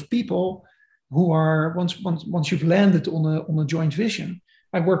work with people who are once you've landed on a joint vision.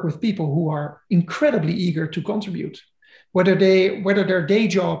 I work with people who are incredibly eager to contribute. Whether their day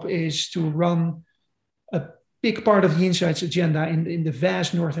job is to run a big part of the insights agenda in the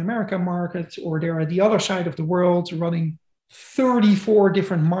vast North America market, or they're at the other side of the world running 34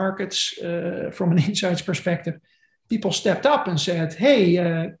 different markets from an insights perspective, people stepped up and said,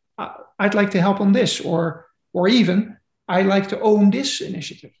 hey, I'd like to help on this, or even I'd like to own this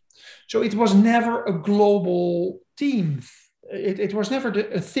initiative. So it was never a global team. It was never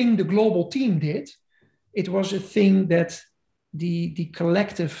a thing the global team did. It was a thing that the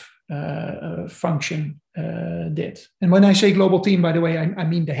collective function did. And when I say global team, by the way, I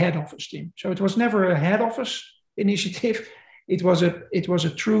mean the head office team. So it was never a head office initiative. It was a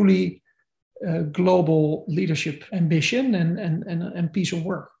truly global leadership ambition and piece of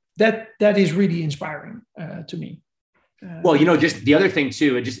work. That is really inspiring to me. Well, just the other thing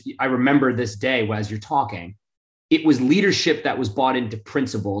too, I remember this day as you're talking, it was leadership that was bought into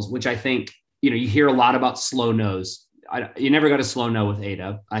principles, which I think, you hear a lot about slow no's. You never got a slow no with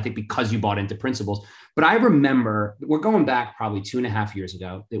Ada, I think, because you bought into principles. But I remember, we're going back probably 2.5 years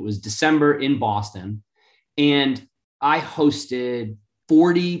ago. It was December in Boston, and I hosted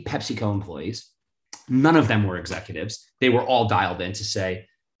 40 PepsiCo employees. None of them were executives. They were all dialed in to say,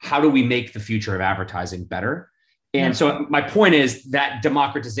 how do we make the future of advertising better? And so my point is that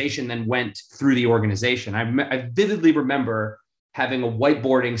democratization then went through the organization. I vividly remember having a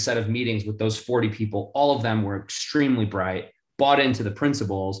whiteboarding set of meetings with those 40 people. All of them were extremely bright, bought into the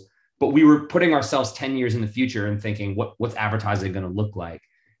principles, but we were putting ourselves 10 years in the future and thinking, what's advertising going to look like?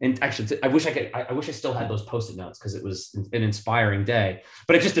 And actually, I wish I still had those Post-it notes because it was an inspiring day.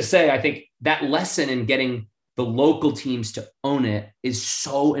 But it's just to say, I think that lesson in getting the local teams to own it is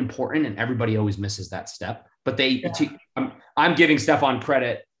so important, and everybody always misses that step. But I'm giving Stefan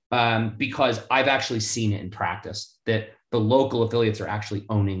credit because I've actually seen it in practice that the local affiliates are actually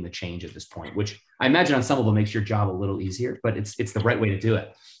owning the change at this point, which I imagine on some level makes your job a little easier, but it's the right way to do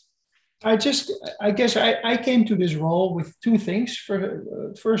it. I guess I came to this role with 2 things.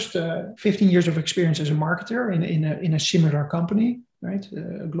 For first, 15 years of experience as a marketer in a similar company, right,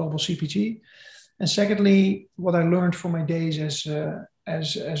 a global CPG, and secondly, what I learned from my days as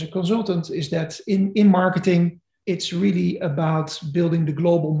a consultant is that in marketing, it's really about building the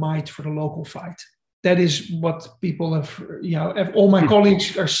global might for the local fight. That is what people have, all my colleagues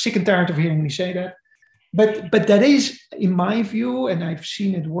are sick and tired of hearing me say that. But that is, in my view, and I've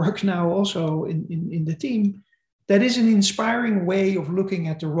seen it work now also in the team, that is an inspiring way of looking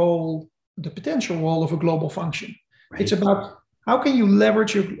at the potential role of a global function. Right. It's about how can you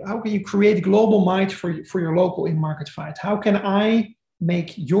how can you create global might for your local in-market fight? How can I make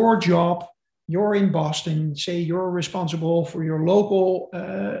your job, you're in Boston, say you're responsible for your local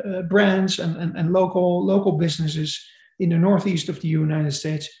brands and local businesses in the Northeast of the United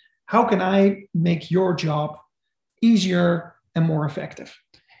States. How can I make your job easier and more effective?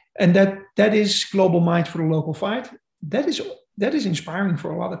 And that is global might for the local fight. That is inspiring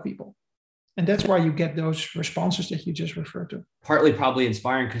for a lot of people. And that's why you get those responses that you just referred to. Partly probably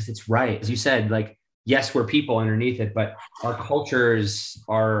inspiring because it's right. As you said, like, yes, we're people underneath it, but our cultures,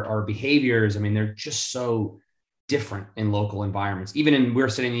 our behaviors, I mean, they're just so different in local environments. Even we're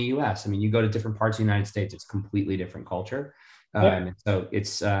sitting in the US. I mean, you go to different parts of the United States, it's a completely different culture. And so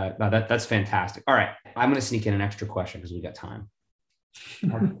it's that's fantastic. All right. I'm going to sneak in an extra question because we got time.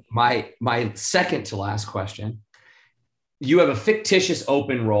 My second to last question. You have a fictitious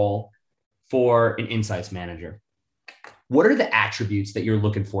open role for an insights manager. What are the attributes that you're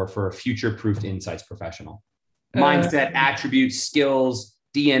looking for a future-proofed insights professional? Mindset, attributes, skills,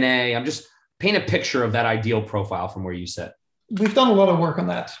 DNA. I'm just paint a picture of that ideal profile from where you sit. We've done a lot of work on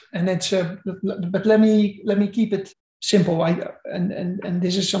that, and it's. But let me keep it simple. And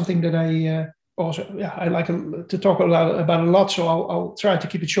this is something that I I like to talk about a lot. So I'll try to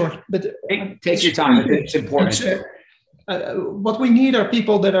keep it short. But take your time. It's important. What we need are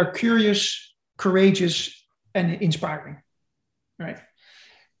people that are curious, courageous, and inspiring, right?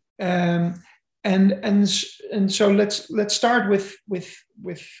 And so let's start with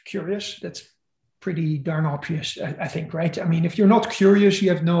curious. That's pretty darn obvious, I think, right? I mean, if you're not curious,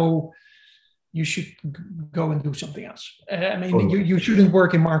 you should go and do something else. I mean, you shouldn't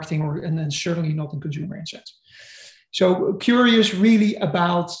work in marketing and then certainly not in consumer insights. So curious really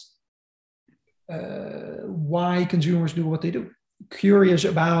about why consumers do what they do. Curious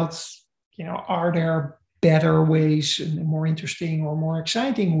about, are there better ways and more interesting or more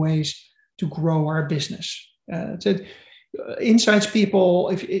exciting ways to grow our business? Insights people,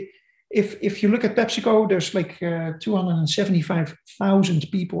 if you look at PepsiCo, there's like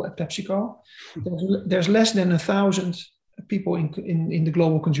 275,000 people at PepsiCo. There's less than 1,000 people in the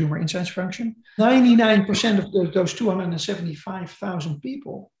global consumer insights function. 99% of those 275,000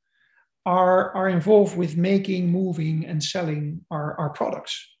 people are involved with making, moving, and selling our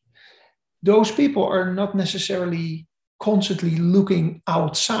products. Those people are not necessarily constantly looking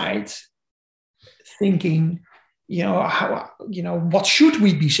outside, thinking, what should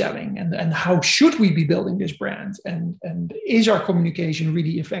we be selling and how should we be building this brand and is our communication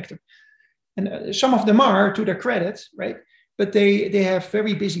really effective? And some of them are, to their credit, right? But they have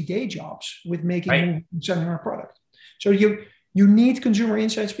very busy day jobs with making and selling our product. So you need consumer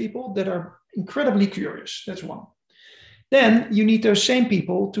insights people that are incredibly curious. That's one. Then you need those same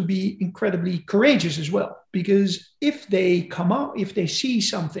people to be incredibly courageous as well, because if they come up, if they see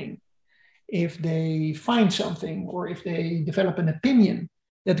something, if they find something, or if they develop an opinion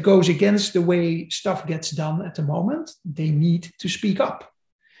that goes against the way stuff gets done at the moment, they need to speak up.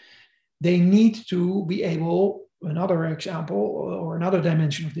 They need to be able, another example or another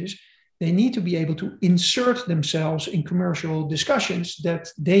dimension of this, they need to be able to insert themselves in commercial discussions that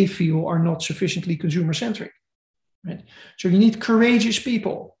they feel are not sufficiently consumer-centric. Right? So you need courageous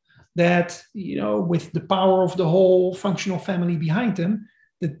people that, with the power of the whole functional family behind them,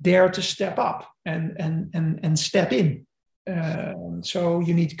 that dare to step up and step in. So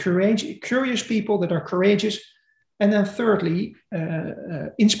you need curious people that are courageous. And then thirdly,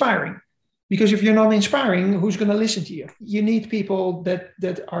 inspiring. Because if you're not inspiring, who's going to listen to you? You need people that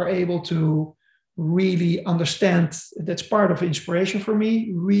are able to really understand. That's part of inspiration for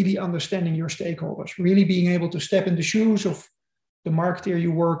me, really understanding your stakeholders, really being able to step in the shoes of the marketer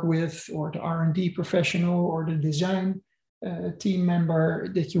you work with, or the R&D professional, or the design team member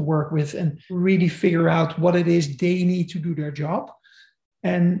that you work with, and really figure out what it is they need to do their job.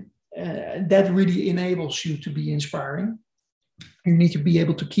 And that really enables you to be inspiring. You need to be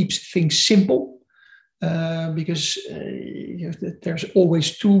able to keep things simple, because there's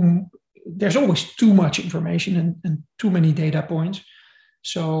always too much information and too many data points.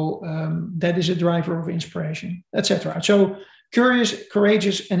 So that is a driver of inspiration, etc. So curious,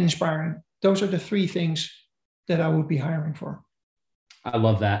 courageous, and inspiring. Those are the three things that I would be hiring for. I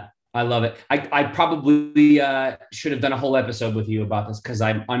love that. I love it. I probably should have done a whole episode with you about this because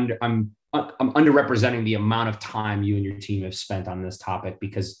I'm underrepresenting the amount of time you and your team have spent on this topic,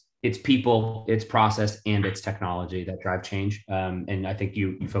 because it's people, it's process, and it's technology that drive change. And I think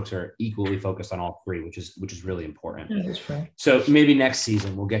you folks are equally focused on all three, which is really important. Yeah, that's right. So maybe next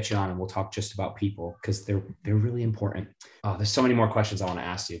season we'll get you on and we'll talk just about people, because they're really important. Oh, there's so many more questions I want to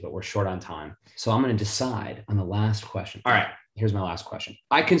ask you, but we're short on time. So I'm going to decide on the last question. All right, here's my last question.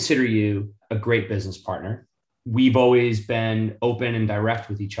 I consider you a great business partner. We've always been open and direct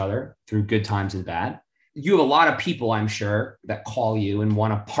with each other through good times and bad. You have a lot of people, I'm sure, that call you and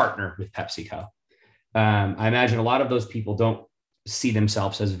want to partner with PepsiCo. I imagine a lot of those people don't see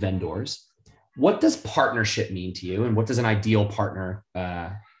themselves as vendors. What does partnership mean to you, and what does an ideal partner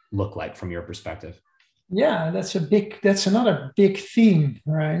look like from your perspective? Yeah, that's another big theme,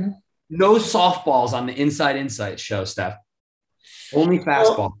 right? No softballs on the Inside Insights show, Steph. Only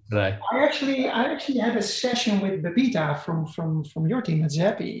fastball today. I actually had a session with Babita from your team at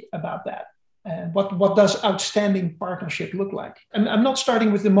Zappi about that. What does outstanding partnership look like? And I'm not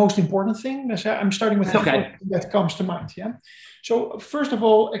starting with the most important thing. I'm starting with the first thing that comes to mind. Yeah. So first of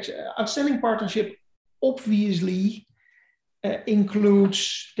all, outstanding partnership obviously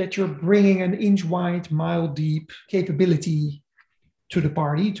includes that you're bringing an inch wide, mile deep capability to the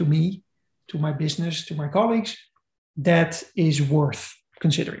party, to me, to my business, to my colleagues, that is worth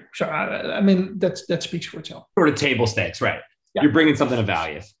considering. So I mean, that speaks for itself. Sort of table stakes, right? Yeah. You're bringing something of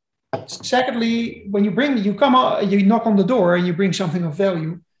value. Secondly, when you come out, you knock on the door and you bring something of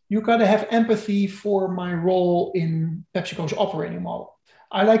value, you got to have empathy for my role in PepsiCo's operating model.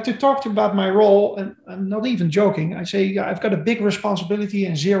 I like to talk about my role, and I'm not even joking. I say I've got a big responsibility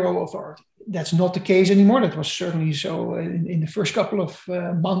and zero authority. That's not the case anymore. That was certainly so in the first couple of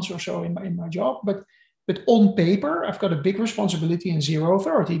months or so in my job. But on paper, I've got a big responsibility and zero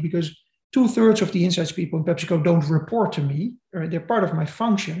authority, because 2/3 of the insights people in PepsiCo don't report to me, or they're part of my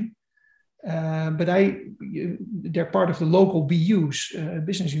function. But they're part of the local BUs,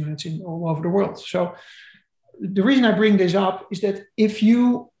 business units in all over the world. So the reason I bring this up is that if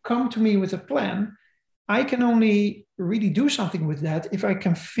you come to me with a plan, I can only really do something with that if I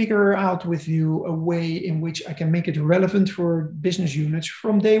can figure out with you a way in which I can make it relevant for business units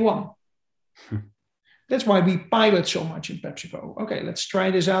from day one. That's why we pilot so much in PepsiCo. Okay, let's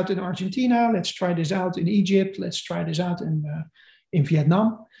try this out in Argentina. Let's try this out in Egypt. Let's try this out in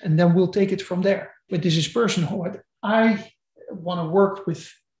Vietnam, and then we'll take it from there. But this is personal. I want to work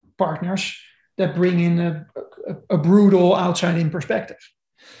with partners that bring in a brutal outside-in perspective.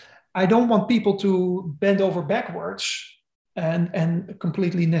 I don't want people to bend over backwards and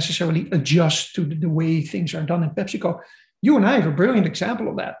completely necessarily adjust to the way things are done in PepsiCo. You and I have a brilliant example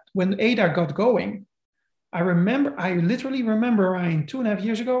of that. When Ada got going, I literally remember, Ryan, 2.5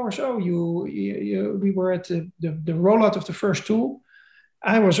 years ago or so, we were at the rollout of the first tool.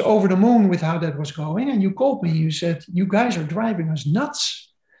 I was over the moon with how that was going. And you called me, you said, you guys are driving us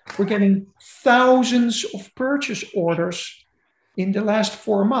nuts. We're getting thousands of purchase orders in the last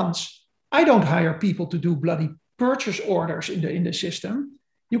 4 months. I don't hire people to do bloody purchase orders in the system.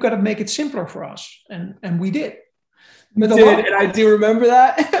 You got to make it simpler for us. And we did. And I do remember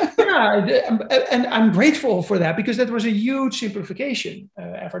that. Yeah, and I'm grateful for that, because that was a huge simplification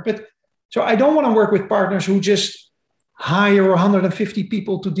effort. But so I don't want to work with partners who just hire 150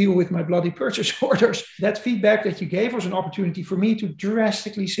 people to deal with my bloody purchase orders. That feedback that you gave was an opportunity for me to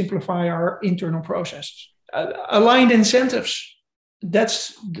drastically simplify our internal processes. Aligned incentives.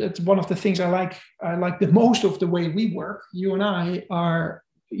 That's one of the things I like the most of the way we work. You and I are,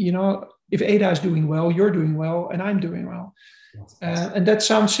 if Ada is doing well, you're doing well, and I'm doing well. And that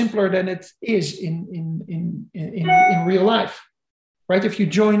sounds simpler than it is in real life, right? If you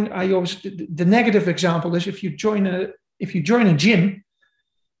join, the negative example is if you join a gym,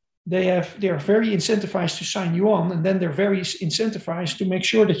 they are very incentivized to sign you on, and then they're very incentivized to make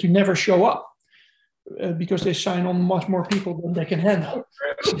sure that you never show up. Because they sign on much more people than they can handle.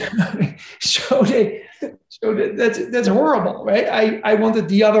 so that's horrible, right? I want it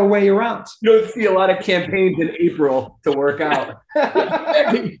the other way around. You don't see a lot of campaigns in April to work out.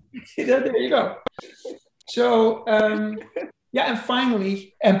 There you go. So and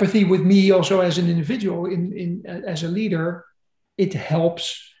finally, empathy with me also as an individual, as a leader, it helps.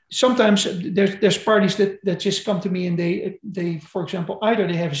 Sometimes there's parties that just come to me and they, for example, either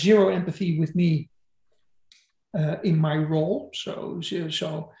they have zero empathy with me in my role. So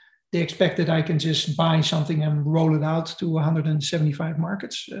they expect that I can just buy something and roll it out to 175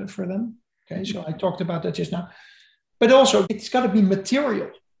 markets for them. Okay, so I talked about that just now. But also, it's got to be material.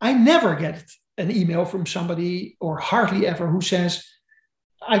 I never get an email from somebody, or hardly ever, who says,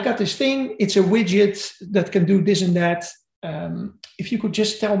 I got this thing. It's a widget that can do this and that. If you could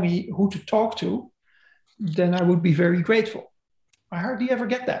just tell me who to talk to, then I would be very grateful. I hardly ever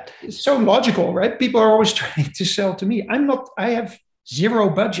get that. It's so logical, right? People are always trying to sell to me. I have zero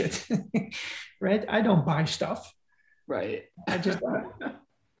budget, right? I don't buy stuff. Right. I just,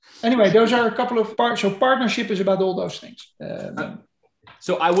 anyway, those are a couple of parts. So partnership is about all those things.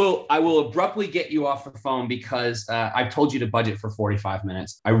 So I will abruptly get you off the phone because I've told you to budget for 45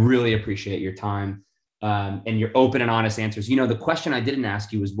 minutes. I really appreciate your time and your open and honest answers. You know, the question I didn't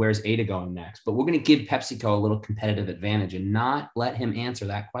ask you was where's Ada going next, but we're going to give PepsiCo a little competitive advantage and not let him answer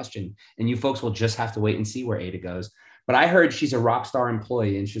that question. And you folks will just have to wait and see where Ada goes. But I heard she's a rock star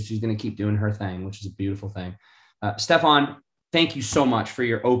employee and she's going to keep doing her thing, which is a beautiful thing. Stefan, thank you so much for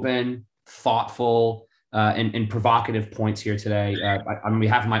your open, thoughtful, and provocative points here today. On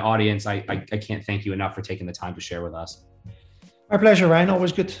behalf of my audience, I can't thank you enough for taking the time to share with us. My pleasure, Ryan.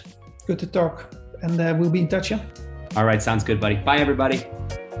 Always good to talk. And we'll be in touch, yeah? All right. Sounds good, buddy. Bye, everybody.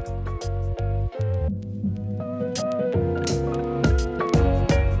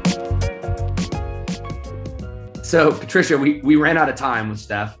 So, Patricia, we ran out of time with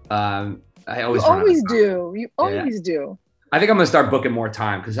Steph. I always do. You always do. I think I'm going to start booking more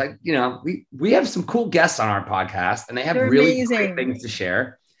time because we have some cool guests on our podcast and they have really great things to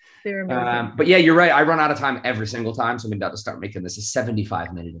share. They're amazing. But yeah, you're right. I run out of time every single time. So I'm going to start making this a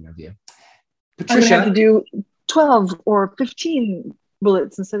 75-minute interview. Patricia, I have to do 12 or 15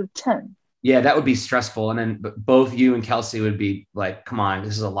 bullets instead of 10. Yeah, that would be stressful. And then both you and Kelsey would be like, come on,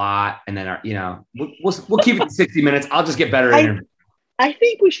 this is a lot. And then, we'll keep it to 60 minutes. I'll just get better at it. I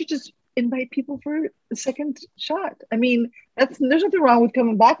think we should just invite people for a second shot. I mean, there's nothing wrong with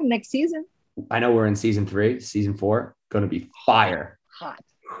coming back next season. I know we're in season 3, season 4, going to be fire. Hot.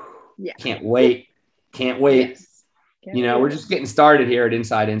 Yeah. Can't wait. Yes. We're just getting started here at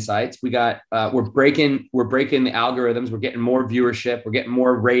Inside Insights. We got, we're breaking the algorithms. We're getting more viewership. We're getting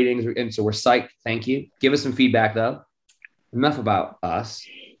more ratings. And so we're psyched. Thank you. Give us some feedback though. Enough about us.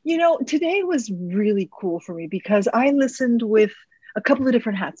 Today was really cool for me because I listened with a couple of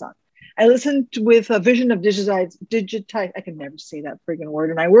different hats on. I listened with a vision of digitize. I can never say that friggin' word.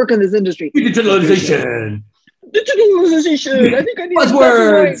 And I work in this industry. Digitalization. I think I need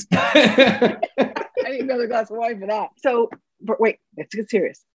buzzwords. I need another glass of wine for that. So, but wait, let's get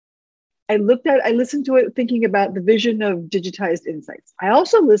serious. I listened to it thinking about the vision of digitized insights. I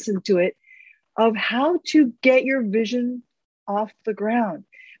also listened to it of how to get your vision off the ground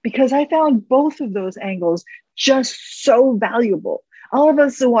because I found both of those angles just so valuable. All of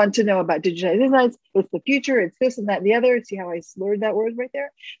us want to know about digitized insights. It's the future. It's this and that and the other. See how I slurred that word right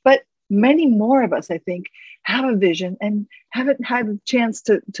there? But many more of us, I think, have a vision and haven't had a chance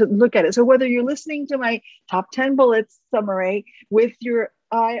to look at it. So whether you're listening to my top 10 bullets summary with your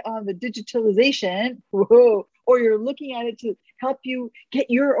eye on the digitalization, or you're looking at it to help you get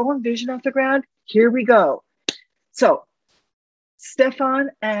your own vision off the ground, here we go. So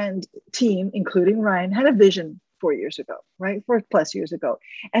Stefan and team, including Ryan, had a vision 4 years ago, right? 4+ years ago.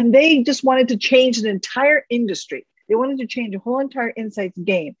 And they just wanted to change an entire industry. They wanted to change a whole entire insights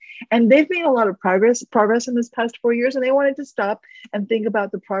game. And they've made a lot of progress in this past 4 years. And they wanted to stop and think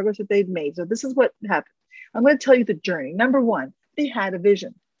about the progress that they've made. So this is what happened. I'm going to tell you the journey. Number one, they had a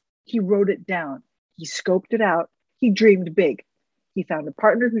vision. He wrote it down. He scoped it out. He dreamed big. He found a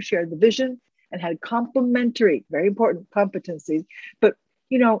partner who shared the vision and had complementary, very important competencies. But,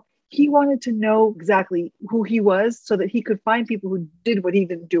 he wanted to know exactly who he was so that he could find people who did what he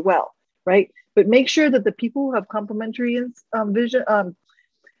didn't do well, right? But make sure that the people who have complementary vision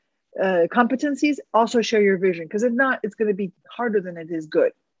competencies also share your vision, because if not, it's going to be harder than it is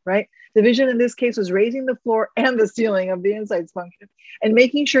good, right? The vision in this case was raising the floor and the ceiling of the insights function and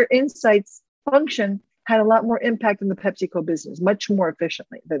making sure insights function had a lot more impact in the PepsiCo business, much more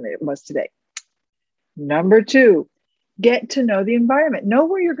efficiently than it was today. Number two, get to know the environment. Know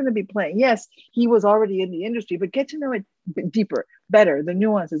where you're going to be playing. Yes, he was already in the industry, but get to know it deeper, better, the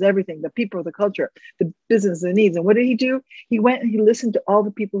nuances, everything, the people, the culture, the business, the needs. And what did he do? He went and he listened to all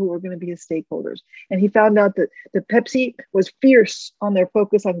the people who were going to be his stakeholders. And he found out that the Pepsi was fierce on their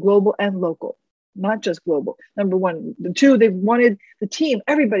focus on global and local, not just global. Number one. The two, they wanted the team,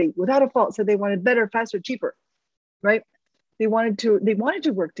 everybody without a fault said they wanted better, faster, cheaper, right? They wanted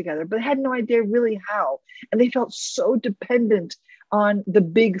to work together, but had no idea really how. And they felt so dependent on the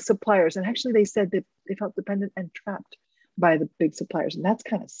big suppliers. And actually they said that they felt dependent and trapped by the big suppliers. And that's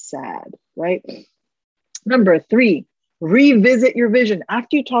kind of sad, right? Number three, revisit your vision.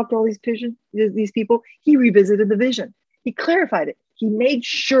 After you talked to all these people, he revisited the vision. He clarified it. He made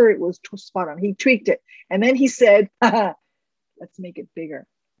sure it was spot on. He tweaked it. And then he said, let's make it bigger.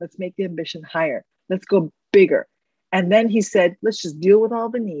 Let's make the ambition higher. Let's go bigger. And then he said, let's just deal with all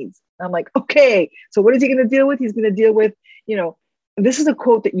the needs. I'm like, okay, so what is he going to deal with? He's going to deal with, this is a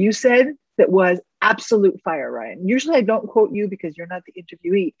quote that you said that was absolute fire, Ryan. Usually I don't quote you because you're not the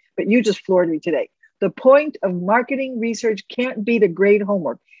interviewee, but you just floored me today. The point of marketing research can't be to grade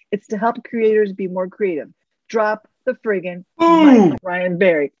homework. It's to help creators be more creative. Drop the friggin' mic, Ryan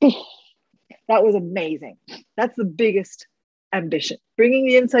Barry. That was amazing. That's the biggest ambition. Bringing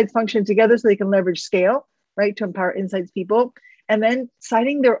the insights function together so they can leverage scale, right, to empower insights people, and then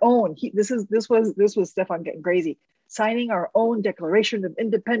signing their own. This was Stefan getting crazy. Signing our own Declaration of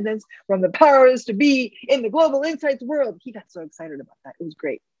Independence from the powers to be in the global insights world. He got so excited about that. It was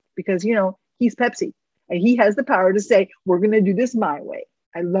great because, he's Pepsi and he has the power to say, we're going to do this my way.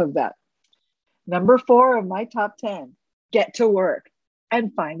 I love that. Number 4 of my top 10, get to work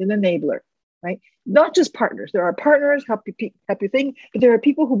and find an enabler, right? Not just partners. There are partners help you think, but there are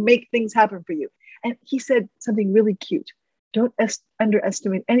people who make things happen for you. And he said something really cute. Don't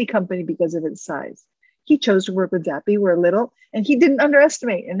underestimate any company because of its size. He chose to work with Zappi. We're little, and he didn't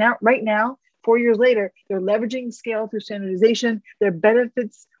underestimate. And now, right now, 4 years later, they're leveraging scale through standardization. Their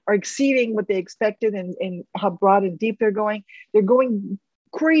benefits are exceeding what they expected and how broad and deep they're going. They're going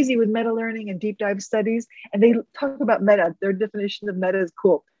crazy with meta learning and deep dive studies. And they talk about meta. Their definition of meta is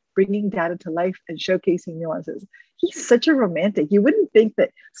cool, bringing data to life and showcasing nuances. He's such a romantic. You wouldn't think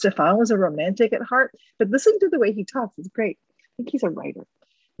that Stefan was a romantic at heart, but listen to the way he talks. It's great. I think he's a writer.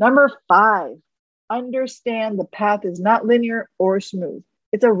 Number 5, understand the path is not linear or smooth.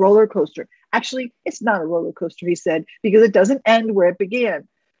 It's a roller coaster. Actually, it's not a roller coaster, he said, because it doesn't end where it began.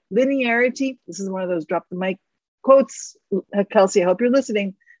 Linearity, this is one of those drop the mic quotes. Kelsey, I hope you're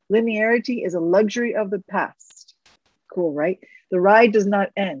listening. Linearity is a luxury of the past. Cool, right? The ride does not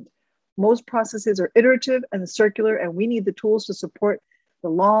end. Most processes are iterative and circular, and we need the tools to support the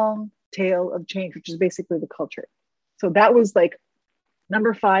long tail of change, which is basically the culture. So that was like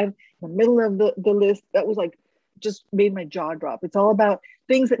number 5, in the middle of the list. That was like, just made my jaw drop. It's all about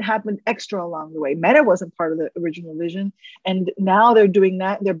things that happened extra along the way. Meta wasn't part of the original vision. And now they're doing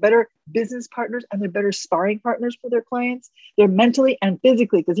that. They're better business partners and they're better sparring partners for their clients. They're mentally and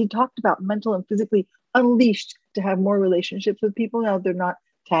physically, because he talked about mental and physically unleashed to have more relationships with people. Now they're not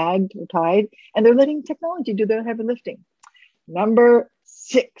tagged or tied, and they're letting technology do their heavy lifting. Number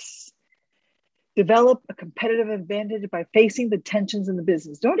 6, develop a competitive advantage by facing the tensions in the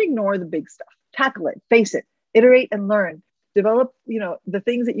business. Don't ignore the big stuff. Tackle it, face it, iterate and learn. Develop, the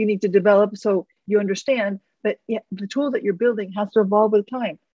things that you need to develop so you understand that the tool that you're building has to evolve with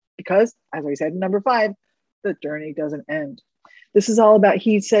time. Because, as I said in number 5, the journey doesn't end. This is all about,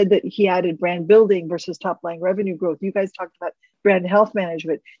 he said that he added brand building versus top line revenue growth. You guys talked about brand health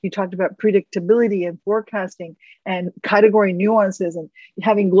management. You talked about predictability and forecasting and category nuances and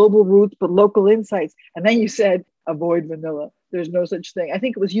having global roots, but local insights. And then you said, avoid vanilla. There's no such thing. I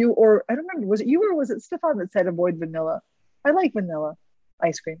think it was you, or I don't remember, was it you or was it Stefan that said avoid vanilla? I like vanilla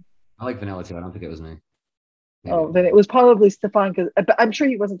ice cream. I like vanilla too. I don't think it was me. Maybe. Oh, then it was probably Stefan, because I'm sure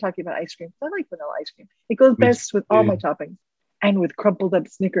he wasn't talking about ice cream. I like vanilla ice cream. It goes best with all my toppings and with crumpled up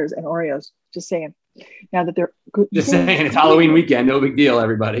Snickers and Oreos. Just saying. Now that they're just saying, it's Halloween weekend. No big deal,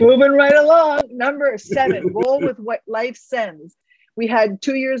 everybody. Moving right along. Number 7, roll with what life sends. We had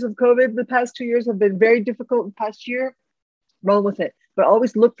 2 years of COVID. The past 2 years have been very difficult. The past year, roll with it. But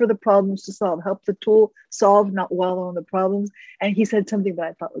always look for the problems to solve. Help the tool solve, not wallow in the problems. And he said something that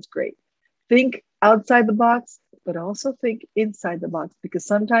I thought was great. Think outside the box, but also think inside the box, because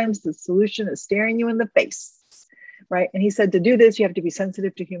sometimes the solution is staring you in the face, right? And he said to do this, you have to be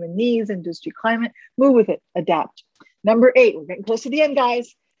sensitive to human needs, industry climate, move with it, adapt. Number 8, we're getting close to the end,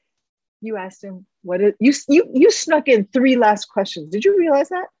 guys. You asked him, you snuck in 3 last questions. Did you realize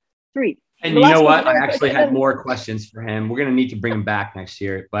that? 3. And you know what? I actually had more questions for him. We're going to need to bring him back next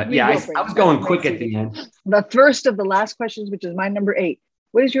year. But I was going quick at the end. The first of the last questions, which is my number 8.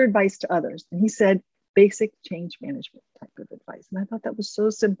 What is your advice to others? And he said, basic change management type of advice. And I thought that was so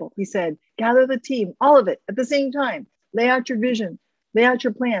simple. He said, gather the team, all of it at the same time. Lay out your vision, lay out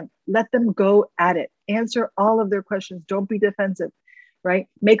your plan, let them go at it. Answer all of their questions. Don't be defensive, right?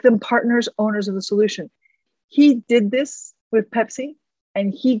 Make them partners, owners of the solution. He did this with Pepsi,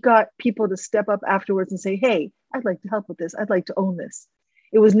 and he got people to step up afterwards and say, hey, I'd like to help with this. I'd like to own this.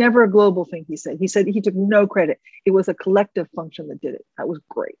 It was never a global thing, he said. He said he took no credit. It was a collective function that did it. That was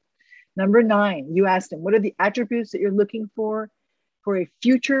great. Number 9, you asked him, what are the attributes that you're looking for a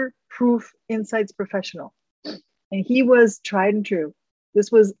future-proof insights professional? And he was tried and true.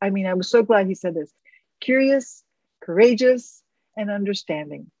 I was so glad he said this. Curious, courageous, and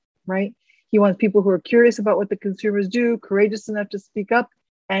understanding, right? He wants people who are curious about what the consumers do, courageous enough to speak up,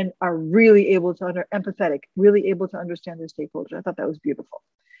 and are really able to empathetic, really able to understand their stakeholders. I thought that was beautiful.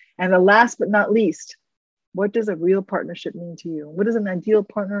 And the last but not least, what does a real partnership mean to you? What does an ideal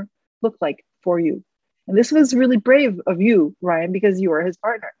partner look like for you? And this was really brave of you, Ryan, because you are his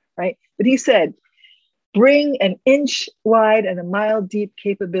partner, right? But he said, bring an inch wide and a mile deep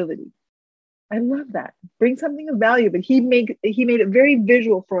capability. I love that. Bring something of value, but he made it very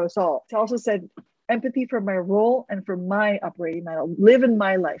visual for us all. He also said, empathy for my role and for my operating model. Live in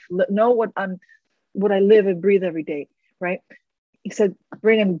my life. Know what I live and breathe every day, right? He said,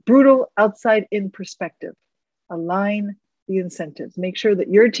 bring a brutal outside in perspective. Align the incentives. Make sure that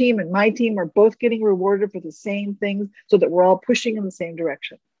your team and my team are both getting rewarded for the same things so that we're all pushing in the same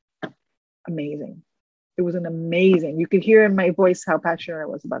direction. Amazing. It was an amazing. You could hear in my voice how passionate I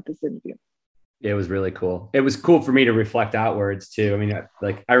was about this interview. It was really cool. It was cool for me to reflect outwards too. I mean,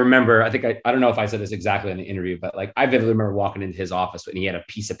 like I remember, I don't know if I said this exactly in the interview, but like I vividly remember walking into his office and he had a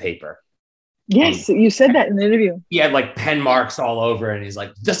piece of paper. Yes, you said that in the interview. He had like pen marks all over it, and he's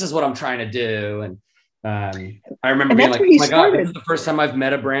like, this is what I'm trying to do. And I remember being like, oh my God, this is the first time I've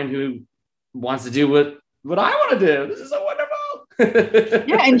met a brand who wants to do what I want to do. This is so wonderful.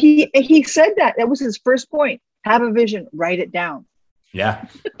 Yeah, and he said that. That was his first point. Have a vision, write it down. Yeah.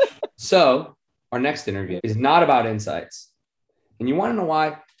 So our next interview is not about insights. And you want to know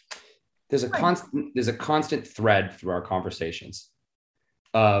why? There's a constant thread through our conversations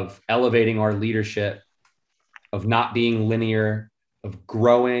of elevating our leadership, of not being linear, of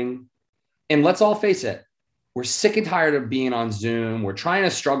growing. And let's all face it, we're sick and tired of being on Zoom. We're trying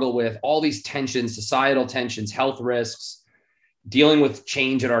to struggle with all these tensions, societal tensions, health risks, dealing with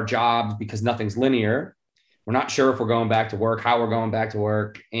change at our jobs because nothing's linear. We're not sure if we're going back to work, how we're going back to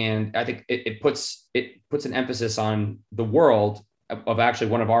work. And I think it puts an emphasis on the world of actually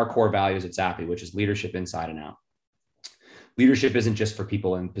one of our core values at Zappi, which is leadership inside and out. Leadership isn't just for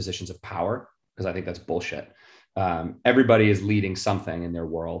people in positions of power, because I think that's bullshit. Everybody is leading something in their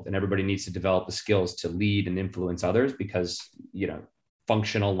world, and everybody needs to develop the skills to lead and influence others, because,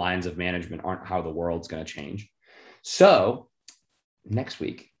 functional lines of management aren't how the world's going to change. So next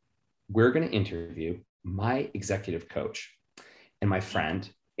week, we're going to interview my executive coach and my friend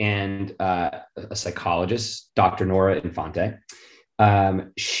and a psychologist, Dr. Nora Infante.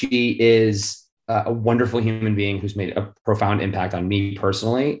 She is a wonderful human being who's made a profound impact on me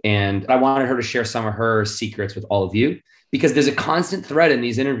personally. And I wanted her to share some of her secrets with all of you, because there's a constant thread in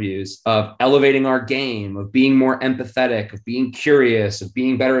these interviews of elevating our game, of being more empathetic, of being curious, of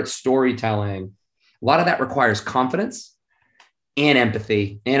being better at storytelling. A lot of that requires confidence and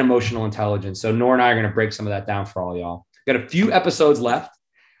empathy and emotional intelligence. So Nora and I are going to break some of that down for all y'all. Got a few episodes left.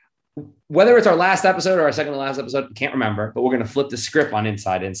 Whether it's our last episode or our second to last episode, I can't remember, but we're going to flip the script on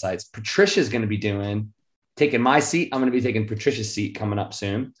Inside Insights. Patricia's going to be taking my seat. I'm going to be taking Patricia's seat coming up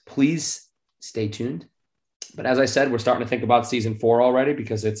soon. Please stay tuned. But as I said, we're starting to think about season 4 already,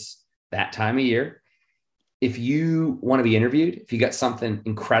 because it's that time of year. If you want to be interviewed, if you got something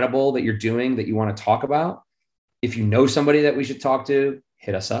incredible that you're doing that you want to talk about, if you know somebody that we should talk to,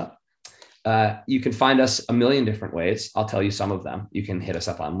 hit us up. You can find us a million different ways. I'll tell you some of them. You can hit us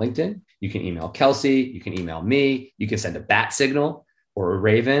up on LinkedIn. You can email Kelsey. You can email me. You can send a bat signal or a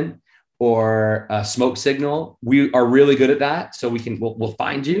raven or a smoke signal. We are really good at that. So we'll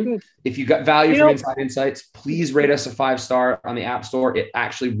find you. If you got value from Inside Insights, please rate us a 5-star on the App Store. It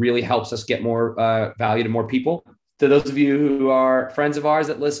actually really helps us get more value to more people. To those of you who are friends of ours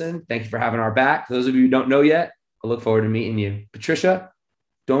that listen, thank you for having our back. For those of you who don't know yet, I look forward to meeting you. Patricia,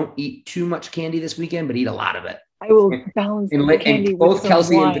 don't eat too much candy this weekend, but eat a lot of it. I will balance the candy. Both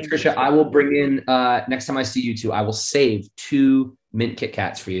Kelsey and Patricia, I will bring in, next time I see you two, I will save 2 mint Kit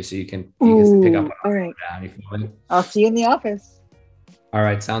Kats for you, so you can pick up. All right. I'll see you in the office. All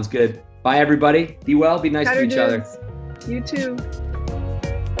right. Sounds good. Bye, everybody. Be well. Be nice to each other. You too.